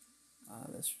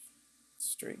 This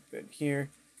straight bit here.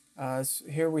 So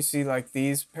here we see like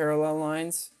these parallel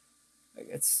lines. Like,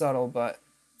 it's subtle, but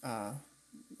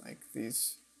like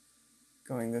these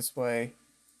going this way.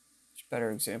 There's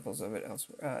better examples of it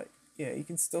elsewhere. Yeah, you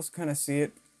can still kind of see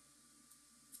it.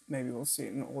 Maybe we'll see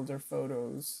it in older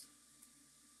photos.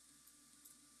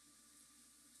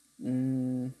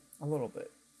 A little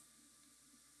bit.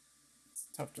 It's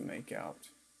tough to make out.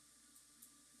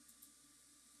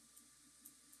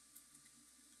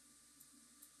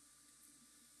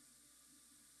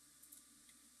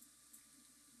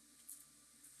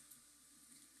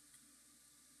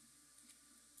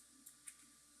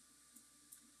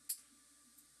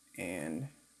 And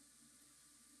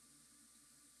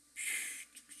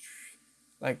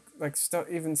like stuff,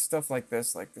 even stuff like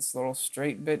this little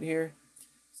straight bit here.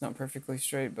 It's not perfectly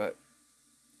straight, but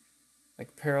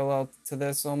like parallel to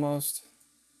this almost.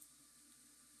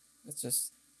 It's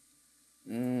just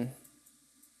it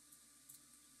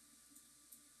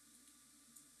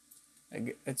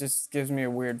just gives me a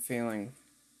weird feeling.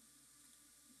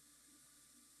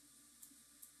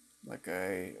 Like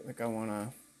I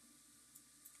wanna.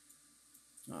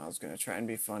 I was gonna try and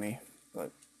be funny, but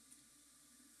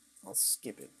I'll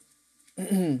skip it.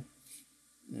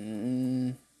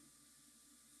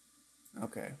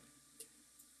 Okay.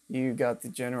 You got the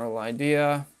general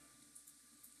idea.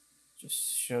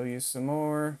 Just show you some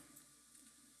more.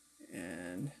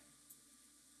 And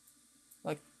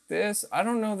like this, I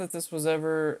don't know that this was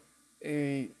ever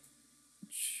a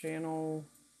channel,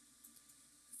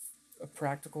 a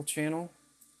practical channel.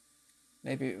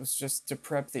 Maybe it was just to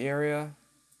prep the area.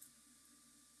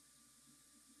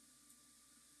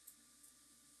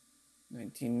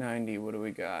 1990, what do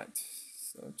we got?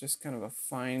 So just kind of a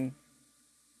fine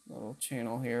little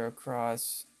channel here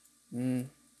across. I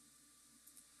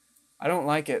don't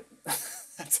like it.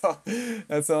 That's all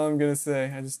I'm gonna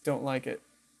say. I just don't like it.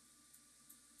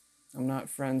 I'm not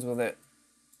friends with it.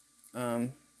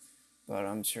 But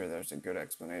I'm sure there's a good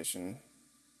explanation.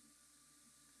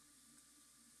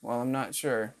 Well, I'm not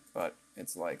sure, but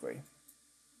it's likely.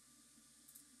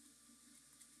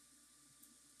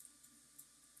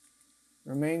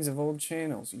 Remains of old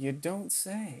channels. You don't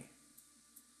say.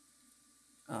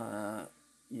 Yeah.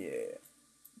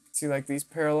 See, like these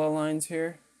parallel lines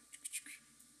here?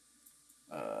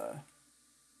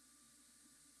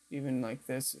 Even like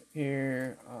this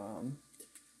here.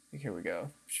 Here we go.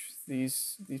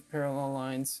 These parallel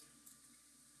lines.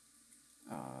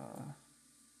 A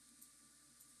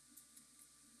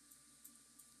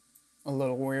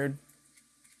little weird.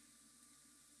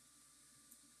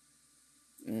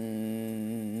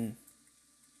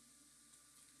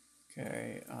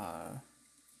 Okay,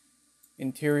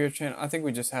 interior channel. I think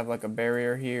we just have like a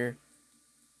barrier here.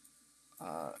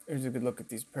 Here's a good look at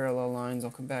these parallel lines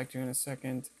I'll come back to in a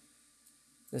second.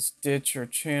 This ditch or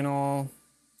channel.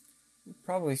 We're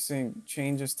probably seeing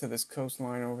changes to this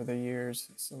coastline over the years,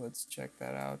 so let's check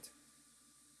that out.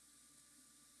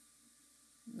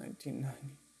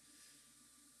 1990.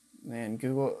 Man,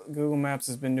 Google Maps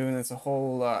has been doing this a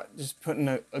whole lot, just putting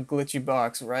a glitchy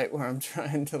box right where I'm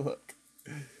trying to look.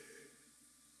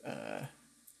 Okay,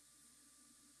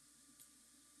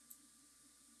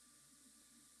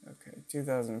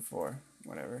 2004,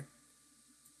 whatever.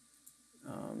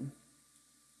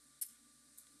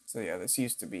 So yeah, this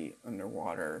used to be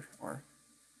underwater or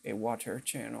a water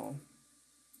channel.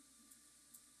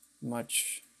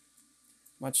 Much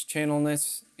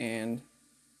channelness and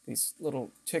these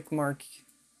little tick mark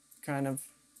kind of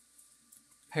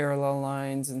parallel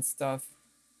lines and stuff.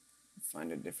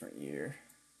 Find a different year.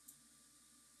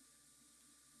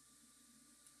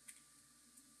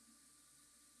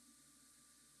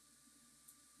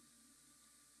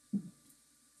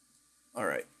 All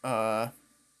right.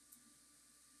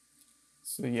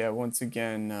 So yeah, once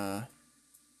again, let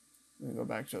me go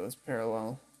back to those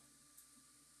parallel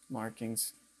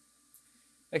markings.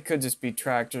 It could just be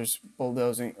tractors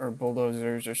bulldozing or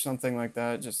bulldozers or something like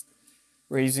that, just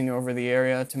raising over the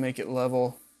area to make it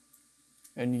level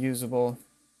and usable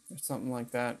or something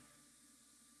like that.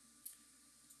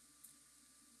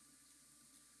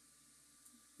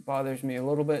 Bothers me a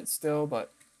little bit still,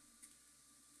 but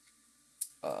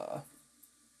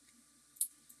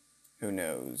who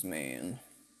knows, man.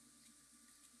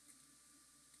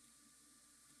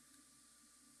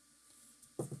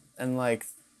 And like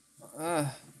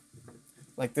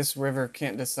this river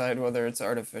can't decide whether it's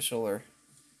artificial or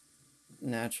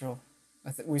natural.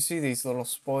 I think we see these little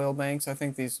spoil banks. I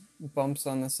think these bumps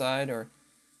on the side or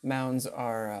mounds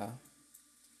are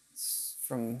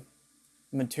from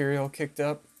material kicked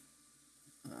up.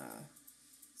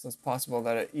 So it's possible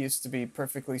that it used to be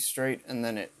perfectly straight and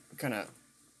then it kind of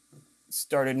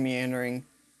started meandering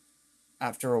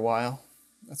after a while.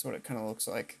 That's what it kind of looks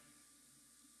like.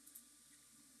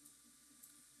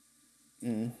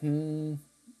 Alrighty.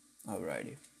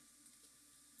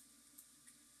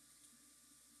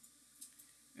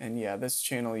 And yeah, this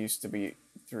channel used to be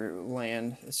through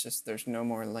land. It's just there's no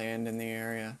more land in the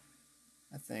area,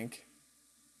 I think.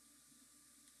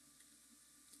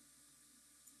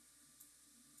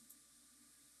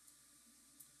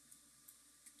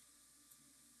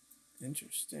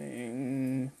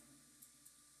 Interesting.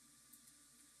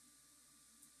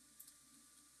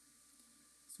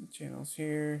 Some channels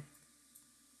here.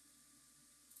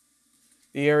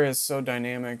 The area is so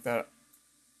dynamic that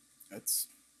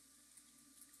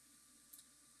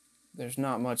there's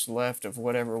not much left of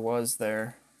whatever was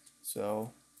there,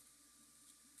 so,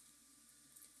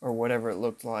 or whatever it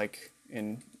looked like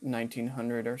in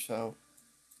 1900 or so.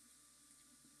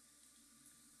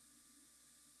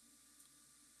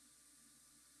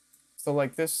 So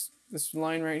like this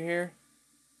line right here,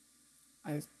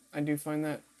 I do find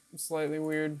that slightly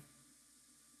weird.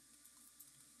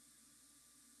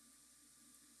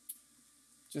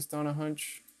 Just on a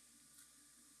hunch.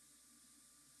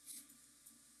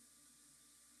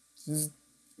 Zzz,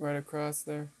 right across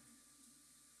there.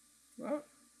 Well,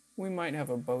 we might have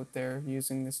a boat there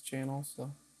using this channel,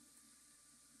 so.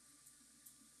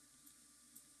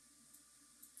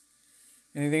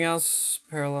 Anything else?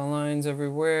 Parallel lines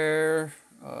everywhere.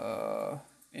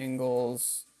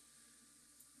 Angles.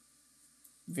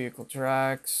 Vehicle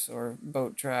tracks or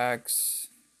boat tracks.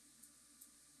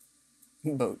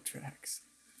 Boat tracks.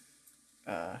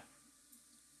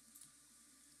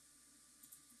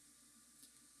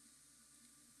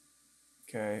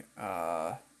 Okay.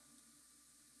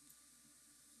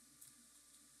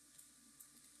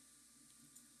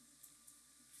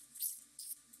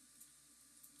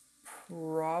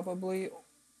 Probably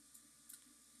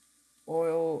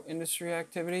oil industry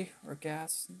activity or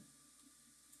gas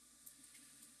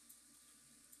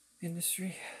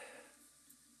industry.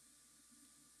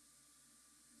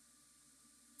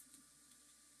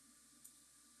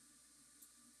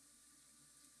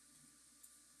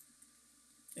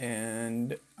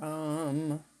 And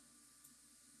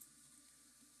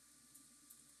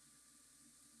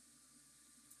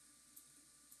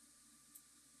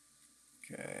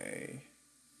okay.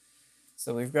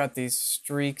 So we've got these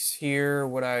streaks here,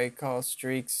 what I call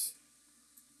streaks.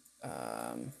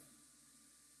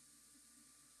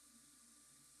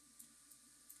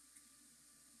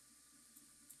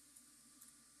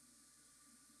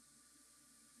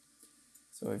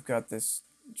 So we've got this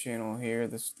channel here,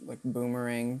 this like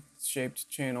boomerang shaped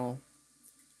channel.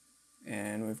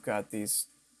 and we've got these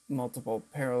multiple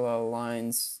parallel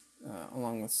lines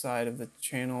along the side of the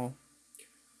channel.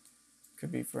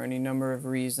 Could be for any number of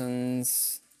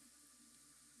reasons.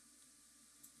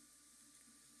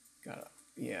 Got,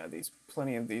 yeah,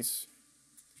 plenty of these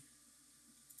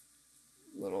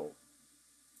little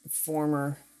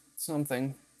former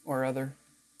something or other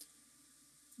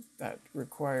that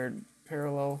required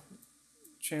parallel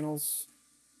channels.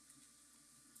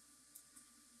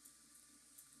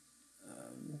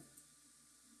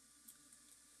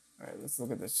 All right, let's look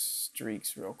at the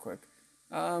streaks real quick.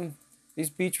 These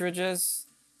beach ridges,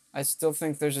 I still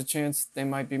think there's a chance they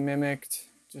might be mimicked.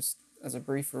 Just as a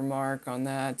brief remark on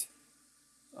that.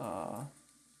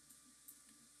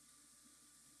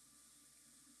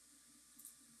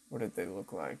 What did they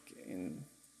look like in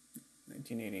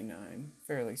 1989?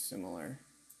 Fairly similar.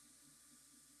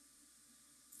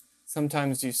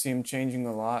 Sometimes you see them changing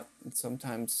a lot, and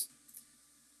sometimes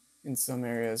in some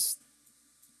areas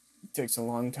it takes a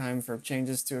long time for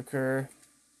changes to occur.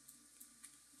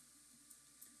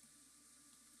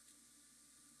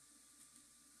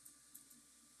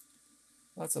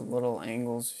 Lots of little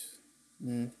angles.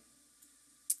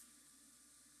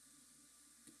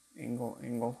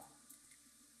 Angle.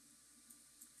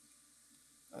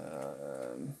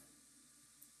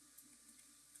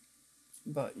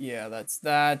 But yeah, that's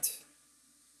that.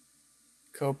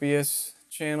 Copious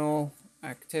channel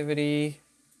activity.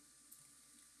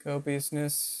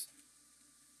 Copiousness.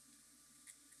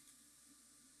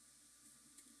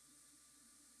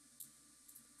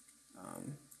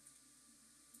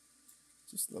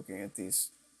 Just looking at these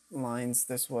lines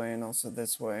this way and also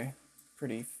this way.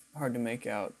 Pretty hard to make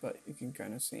out, but you can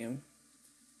kind of see them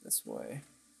this way.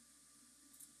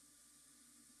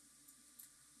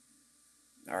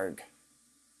 Arg.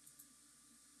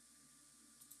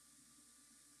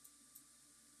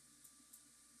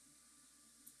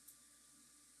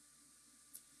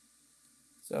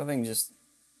 So I think just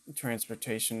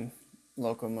transportation,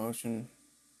 locomotion,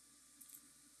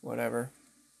 whatever.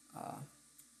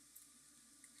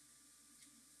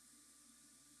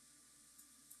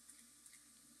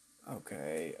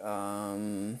 Okay.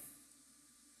 And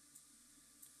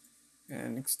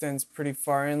extends pretty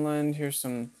far inland. Here's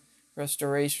some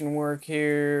restoration work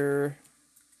here.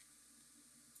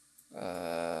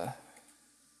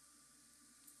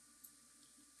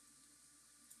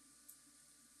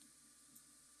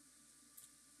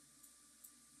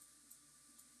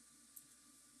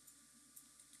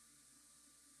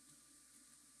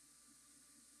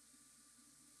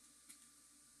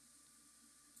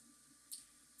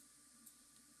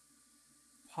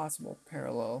 Possible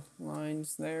parallel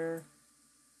lines there.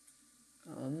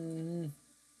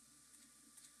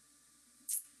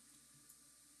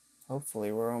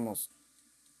 Hopefully we're almost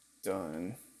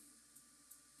done.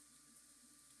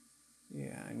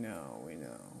 Yeah, I know, we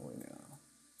know.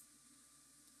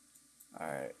 All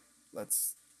right,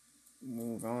 let's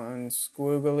move on.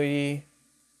 Squiggly.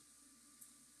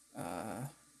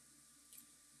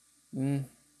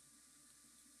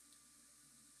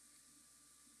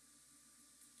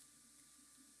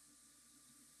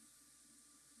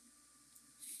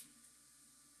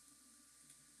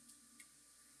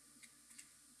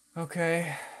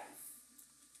 Okay.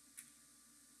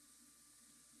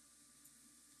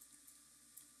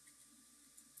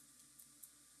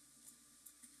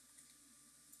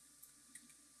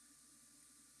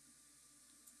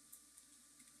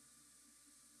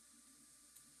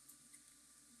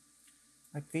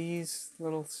 Like these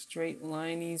little straight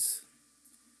lineies,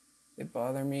 they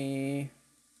bother me,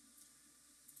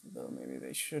 though maybe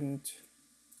they shouldn't.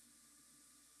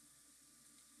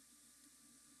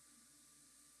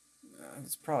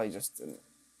 It's probably just an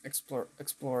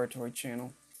exploratory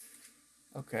channel.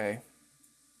 Okay.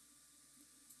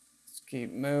 Let's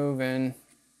keep moving.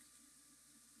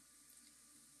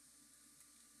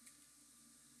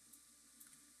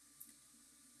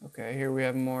 Okay, here we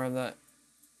have more of that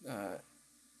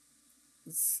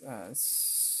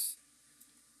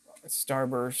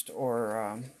starburst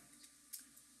or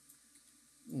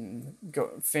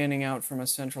fanning out from a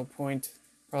central point.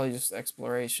 Probably just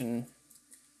exploration,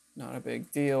 not a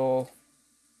big deal.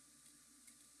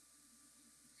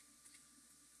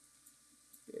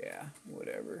 Yeah,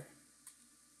 whatever.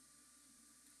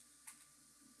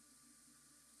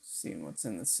 Seeing what's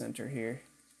in the center here.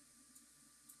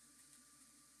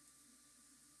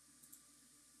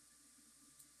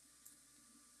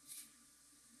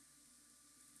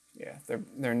 Yeah,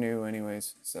 they're new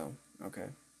anyways, so okay.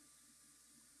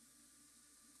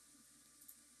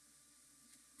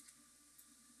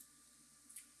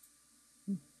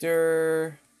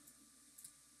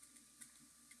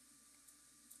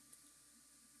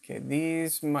 Okay,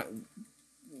 these might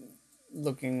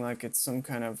looking like it's some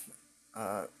kind of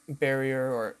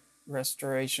barrier or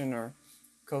restoration or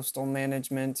coastal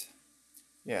management.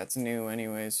 Yeah, it's new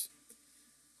anyways.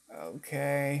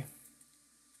 Okay.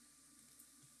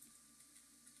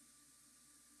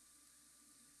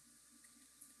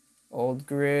 Old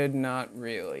grid, not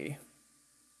really.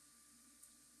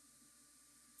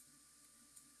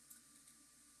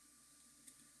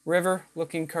 River,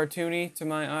 looking cartoony to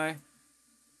my eye.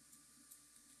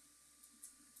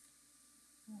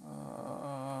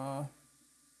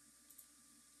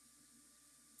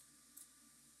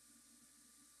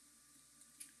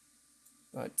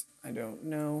 But I don't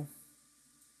know.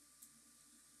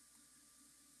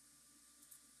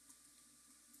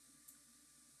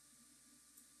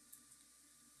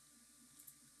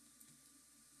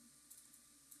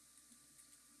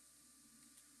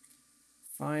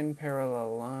 Find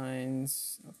parallel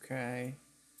lines. Okay.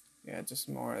 Yeah, just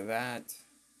more of that.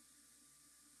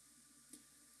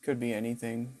 Could be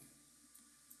anything.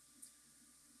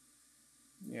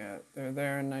 Yeah, they're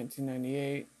there in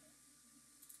 1998.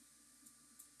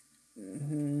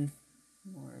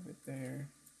 More of it there.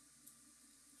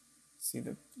 See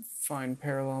the fine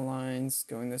parallel lines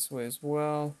going this way as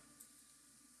well.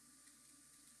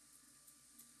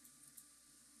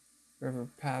 River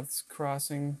paths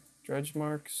crossing, dredge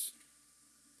marks.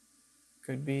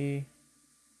 Could be.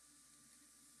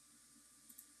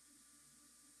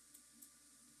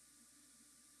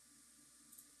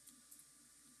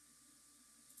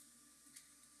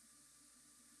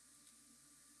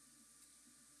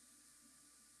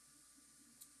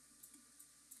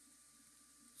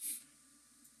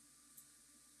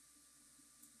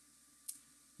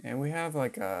 And we have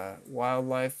like a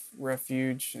wildlife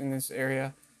refuge in this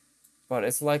area, but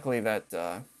it's likely that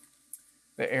the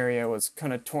area was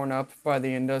kind of torn up by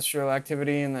the industrial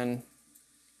activity, and then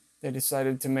they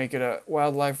decided to make it a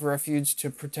wildlife refuge to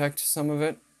protect some of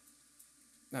it.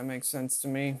 That makes sense to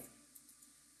me.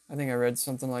 I think I read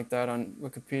something like that on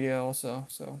Wikipedia also,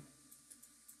 so.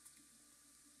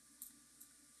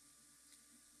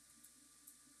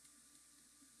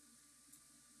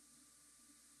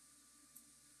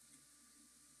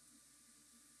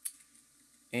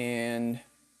 And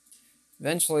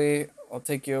eventually, I'll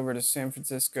take you over to San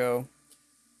Francisco.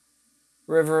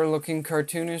 River looking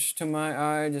cartoonish to my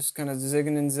eye, just kind of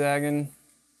zigging and zagging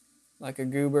like a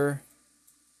goober.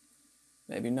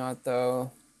 Maybe not,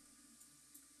 though.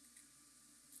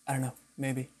 I don't know,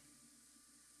 maybe.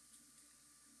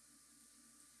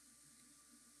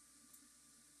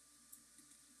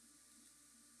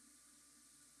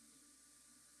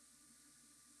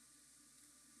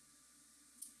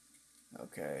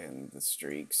 Okay, and the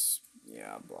streaks,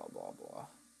 yeah, blah, blah, blah.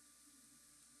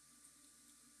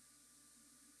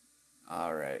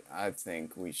 All right, I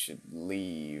think we should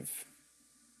leave.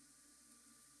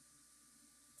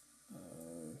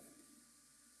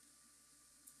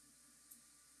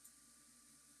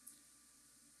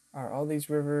 Are all these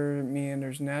river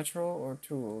meanders natural or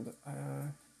tooled?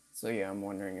 So yeah, I'm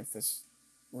wondering if this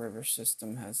river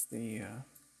system has the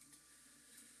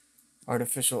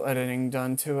artificial editing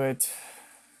done to it.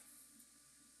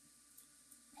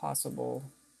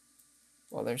 Possible.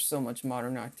 Well, there's so much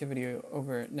modern activity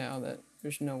over it now that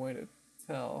there's no way to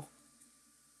tell.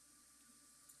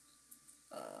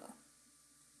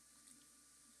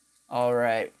 All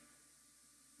right.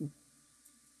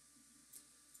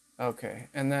 Okay,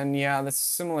 and then yeah, the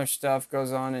similar stuff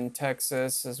goes on in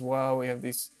Texas as well. We have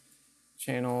these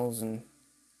channels and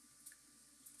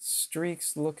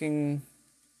streaks looking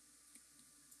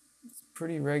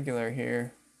pretty regular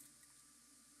here.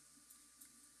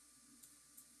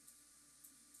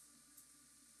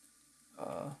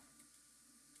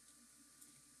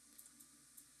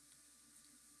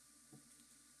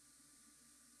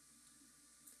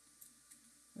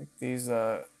 Like these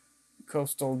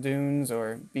coastal dunes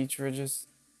or beach ridges.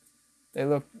 They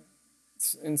look,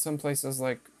 in some places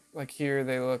like here,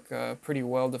 they look pretty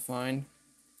well defined,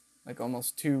 like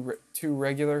almost too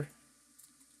regular.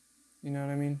 You know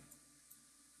what I mean?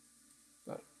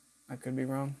 But I could be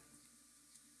wrong.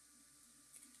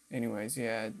 Anyways,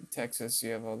 yeah, Texas,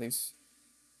 you have all these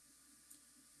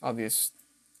obvious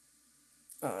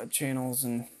channels,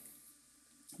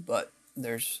 but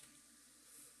there's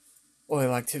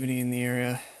oil activity in the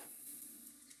area.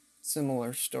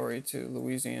 Similar story to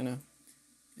Louisiana.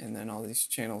 And then all these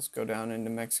channels go down into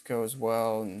Mexico as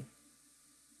well, and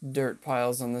dirt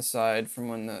piles on the side from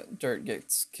when the dirt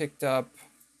gets kicked up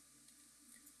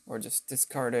or just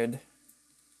discarded.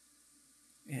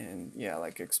 And yeah,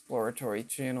 like exploratory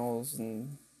channels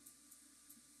and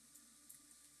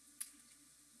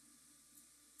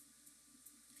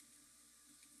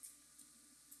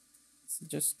So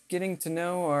just getting to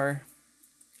know our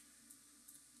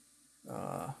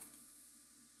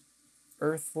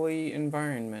earthly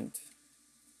environment.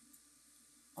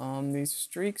 These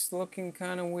streaks looking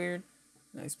kind of weird.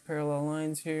 Nice parallel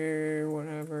lines here,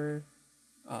 whatever.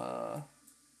 Nah,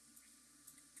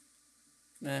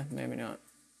 maybe not.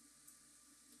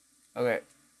 Okay.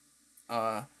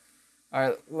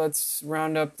 Alright, let's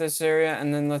round up this area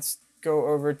and then let's go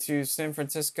over to San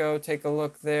Francisco, take a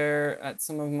look there at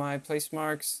some of my place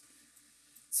marks.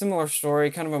 Similar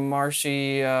story, kind of a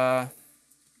marshy area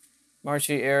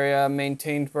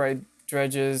maintained by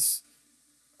dredges.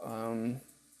 We've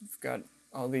got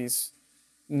all these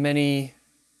many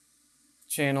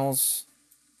channels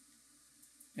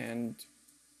and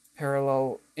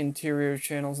parallel interior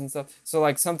channels and stuff. So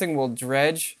like something will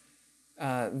dredge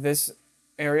this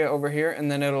area over here, and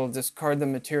then it'll discard the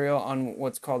material on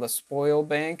what's called a spoil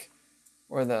bank,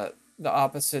 or the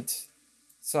opposite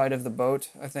side of the boat,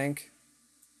 I think.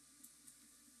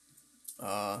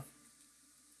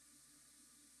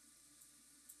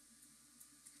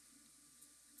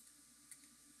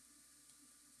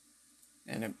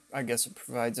 And I guess it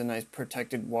provides a nice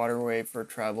protected waterway for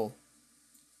travel.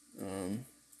 A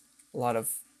lot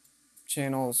of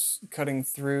channels cutting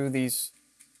through these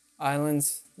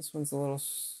islands. This one's a little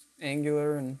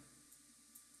angular and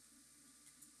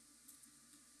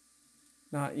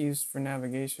not used for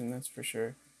navigation, that's for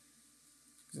sure.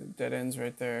 Because it dead ends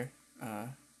right there.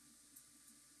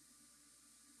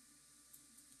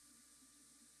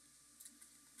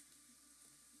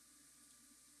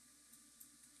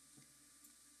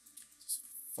 Just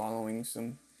following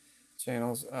some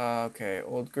channels. Okay,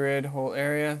 old grid, whole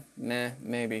area. Nah,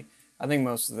 maybe. I think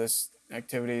most of this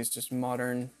activity is just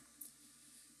modern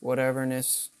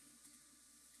whateverness.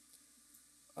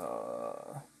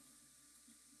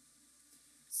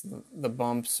 So the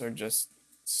bumps are just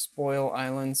spoil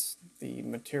islands, the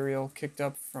material kicked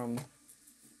up from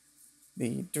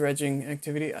the dredging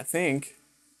activity, I think.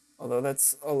 Although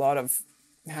that's a lot of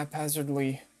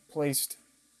haphazardly placed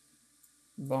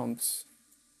bumps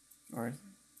or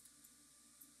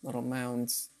little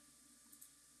mounds.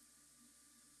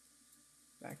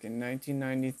 Back in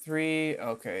 1993,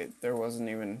 okay, there wasn't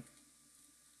even,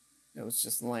 it was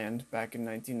just land back in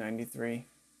 1993.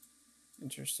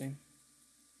 Interesting.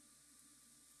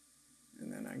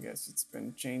 And then I guess it's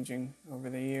been changing over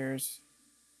the years.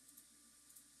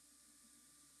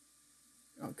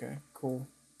 Okay, cool.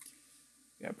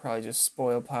 Yeah, probably just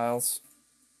spoil piles.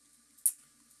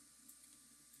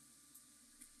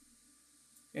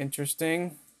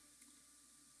 Interesting.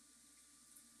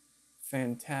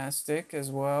 Fantastic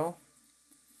as well.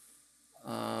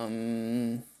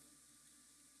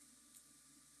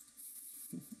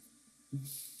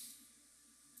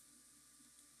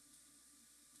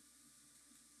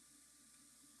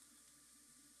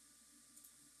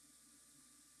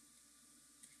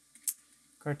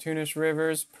 Cartoonish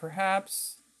rivers,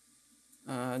 perhaps.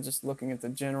 Just looking at the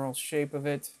general shape of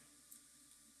it.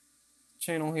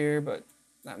 Channel here, but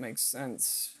that makes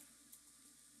sense.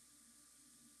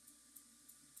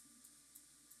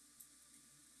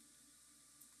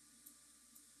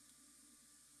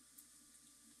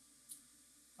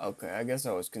 Okay, I guess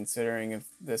I was considering if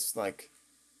this, like,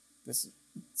 this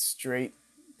straight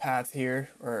path here,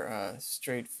 or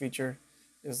straight feature,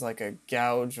 is like a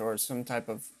gouge or some type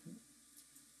of,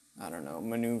 I don't know,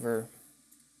 maneuver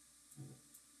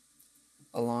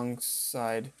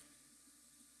alongside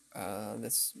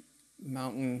this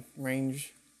mountain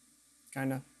range,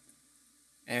 kind of.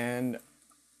 And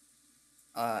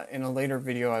in a later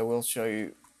video, I will show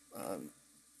you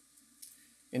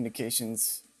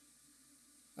indications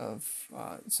of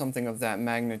something of that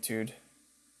magnitude.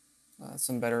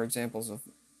 Some better examples of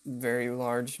very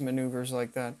large maneuvers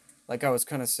like that. Like I was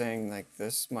kind of saying, like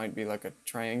this might be like a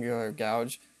triangular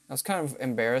gouge. I was kind of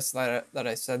embarrassed that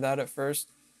I said that at first.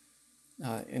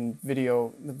 In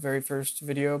video, the very first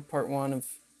video, part 1 of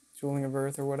Tooling of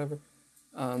Earth or whatever.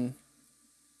 But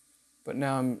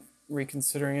now I'm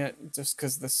reconsidering it just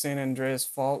because the San Andreas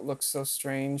Fault looks so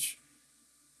strange,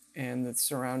 and the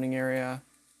surrounding area.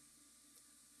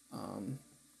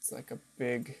 It's like a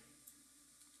big,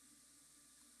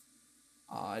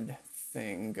 odd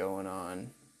thing going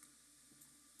on.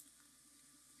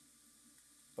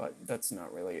 But that's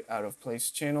not really out of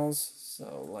place channels,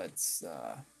 so let's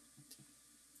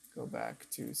go back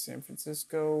to San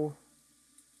Francisco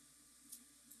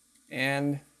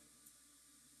and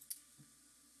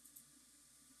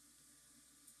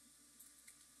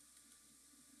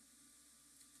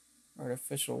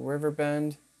artificial river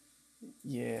bend.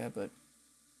 Yeah, but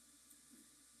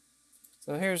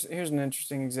so here's an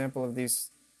interesting example of these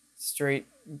straight,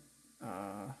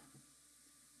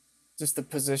 just the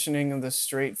positioning of the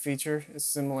straight feature is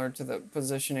similar to the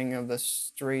positioning of the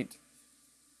straight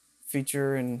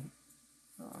feature in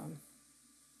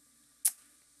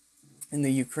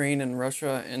the Ukraine and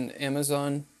Russia and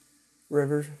Amazon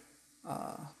River.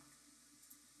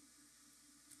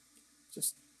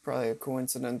 Just probably a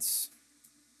coincidence.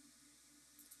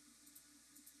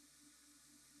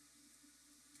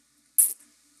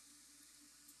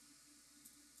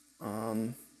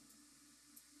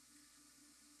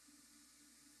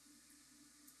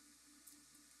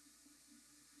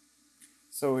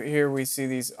 So here we see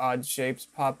these odd shapes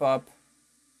pop up.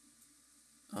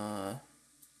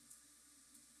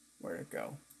 Where'd it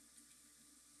go?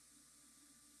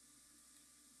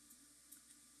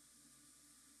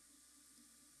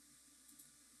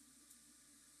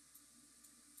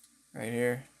 Right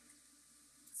here.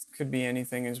 This could be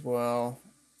anything as well.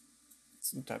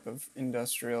 Some type of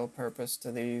industrial purpose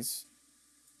to these.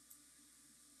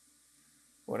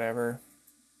 Whatever.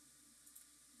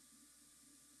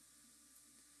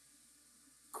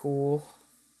 Cool.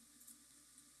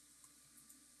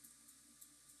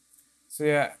 So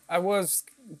yeah, I was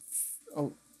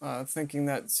thinking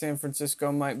that San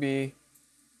Francisco might be,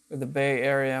 or the Bay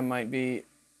Area might be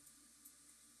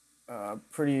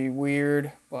pretty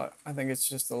weird, but I think it's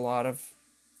just a lot of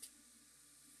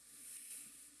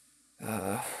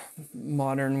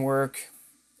modern work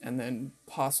and then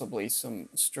possibly some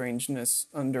strangeness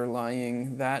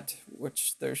underlying that,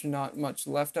 which there's not much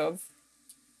left of.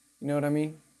 You know what I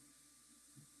mean?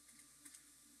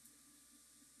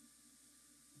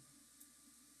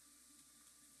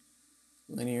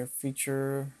 Linear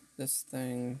feature, this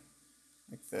thing,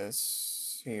 like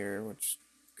this here, which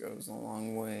goes a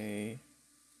long way.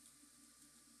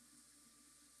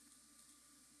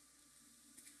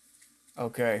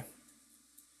 Okay.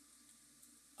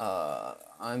 I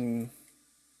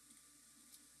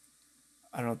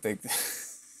don't think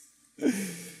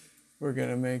we're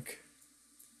gonna make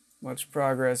much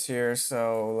progress here,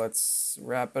 so let's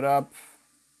wrap it up.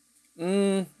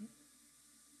 Okay.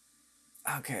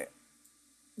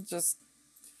 Just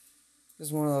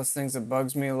one of those things that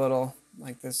bugs me a little,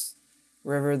 like this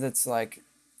river that's like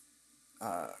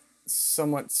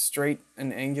somewhat straight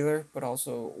and angular, but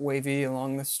also wavy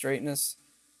along the straightness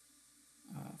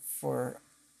for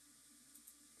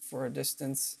a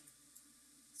distance.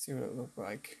 Let's see what it looked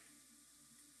like.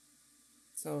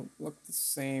 So it looked the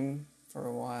same for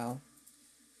a while.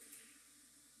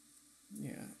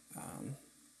 Yeah.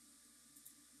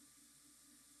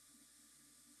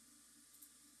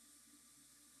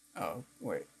 Oh,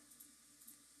 wait.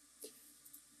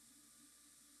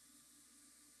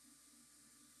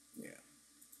 Yeah.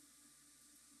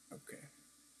 Okay.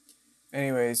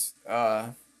 Anyways,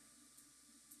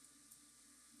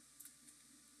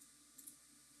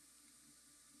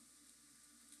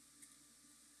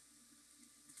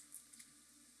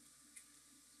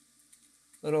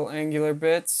 little angular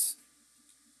bits,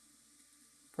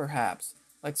 perhaps.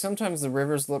 Like sometimes the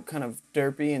rivers look kind of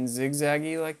derpy and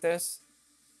zigzaggy like this,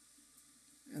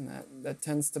 and that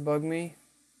tends to bug me.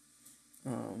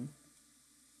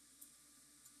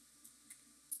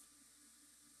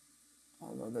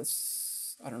 Although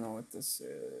this, I don't know what this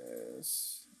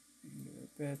is. Angular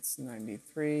bits,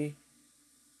 93.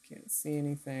 Can't see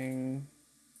anything.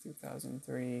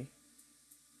 2003.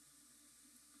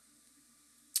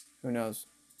 Who knows?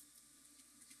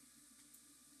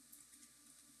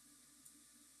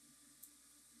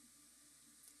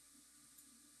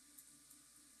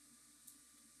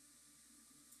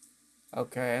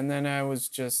 Okay, and then I was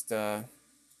just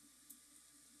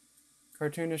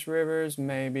cartoonish rivers,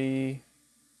 maybe,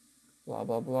 blah,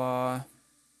 blah, blah.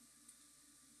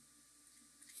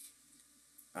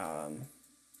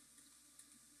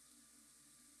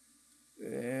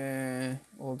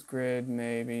 Old grid,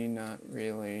 maybe, not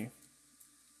really.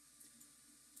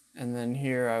 And then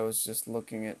here I was just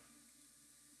looking at,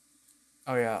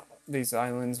 oh yeah, these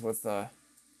islands with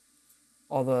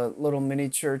all the little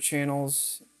miniature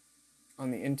channels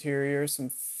on the interior, some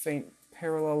faint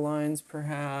parallel lines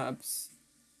perhaps.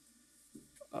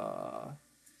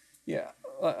 Yeah,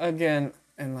 again,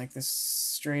 and like this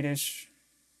straightish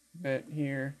bit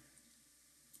here.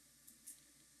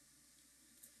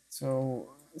 So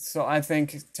I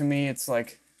think to me it's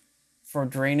like for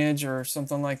drainage or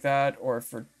something like that, or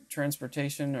for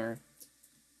transportation or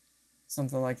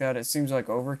something like that, it seems like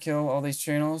overkill, all these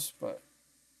channels, but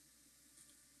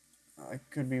I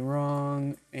could be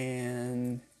wrong.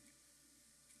 And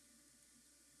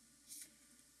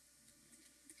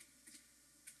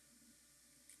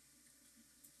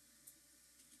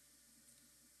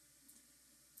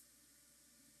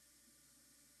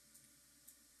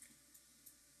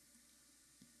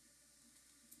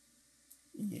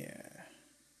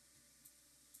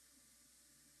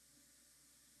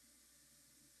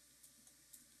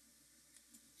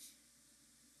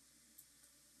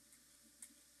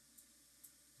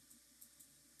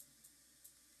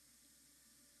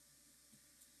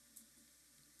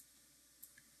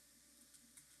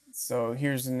So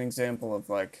here's an example of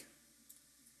like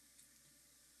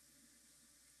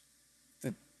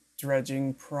the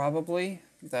dredging probably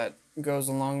that goes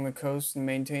along the coast and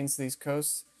maintains these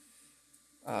coasts.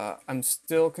 I'm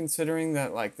still considering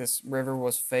that like this river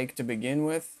was fake to begin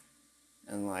with,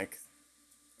 and like,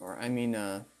 or I mean,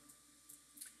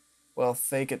 well,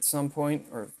 fake at some point,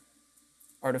 or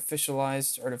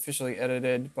artificially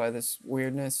edited by this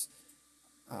weirdness.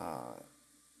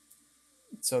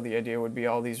 So the idea would be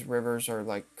all these rivers are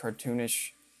like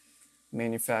cartoonish,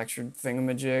 manufactured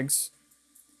thingamajigs.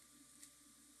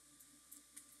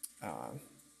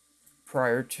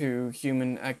 Prior to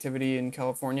human activity in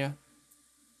California.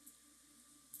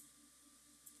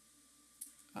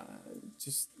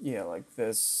 Just, yeah, like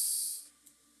this,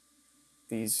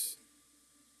 these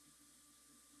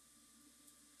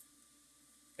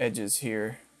edges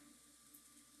here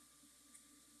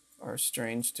are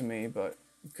strange to me, but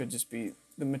it could just be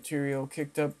the material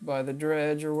kicked up by the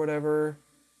dredge or whatever.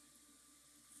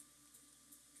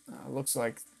 Looks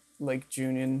like Lake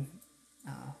Junin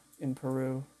in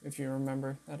Peru, if you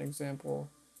remember that example.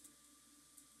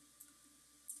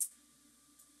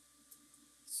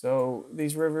 So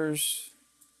these rivers,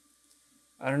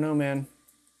 I don't know, man.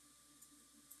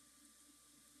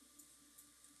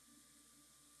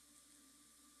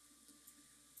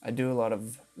 I do a lot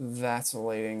of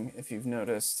vacillating, if you've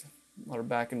noticed. A lot of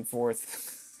back and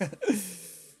forth.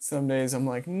 Some days I'm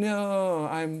like, no,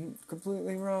 I'm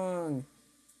completely wrong.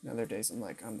 And other days I'm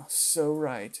like, I'm so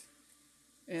right.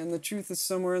 And the truth is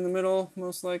somewhere in the middle,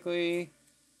 most likely.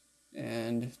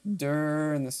 And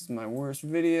and this is my worst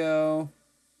video.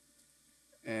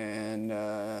 And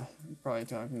I'm probably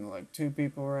talking to like 2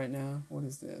 people right now. What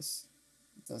is this?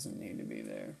 It doesn't need to be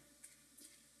there.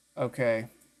 Okay.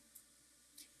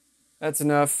 That's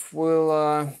enough.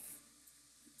 We'll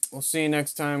see you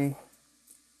next time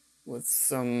with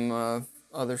some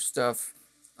other stuff.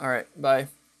 All right, bye.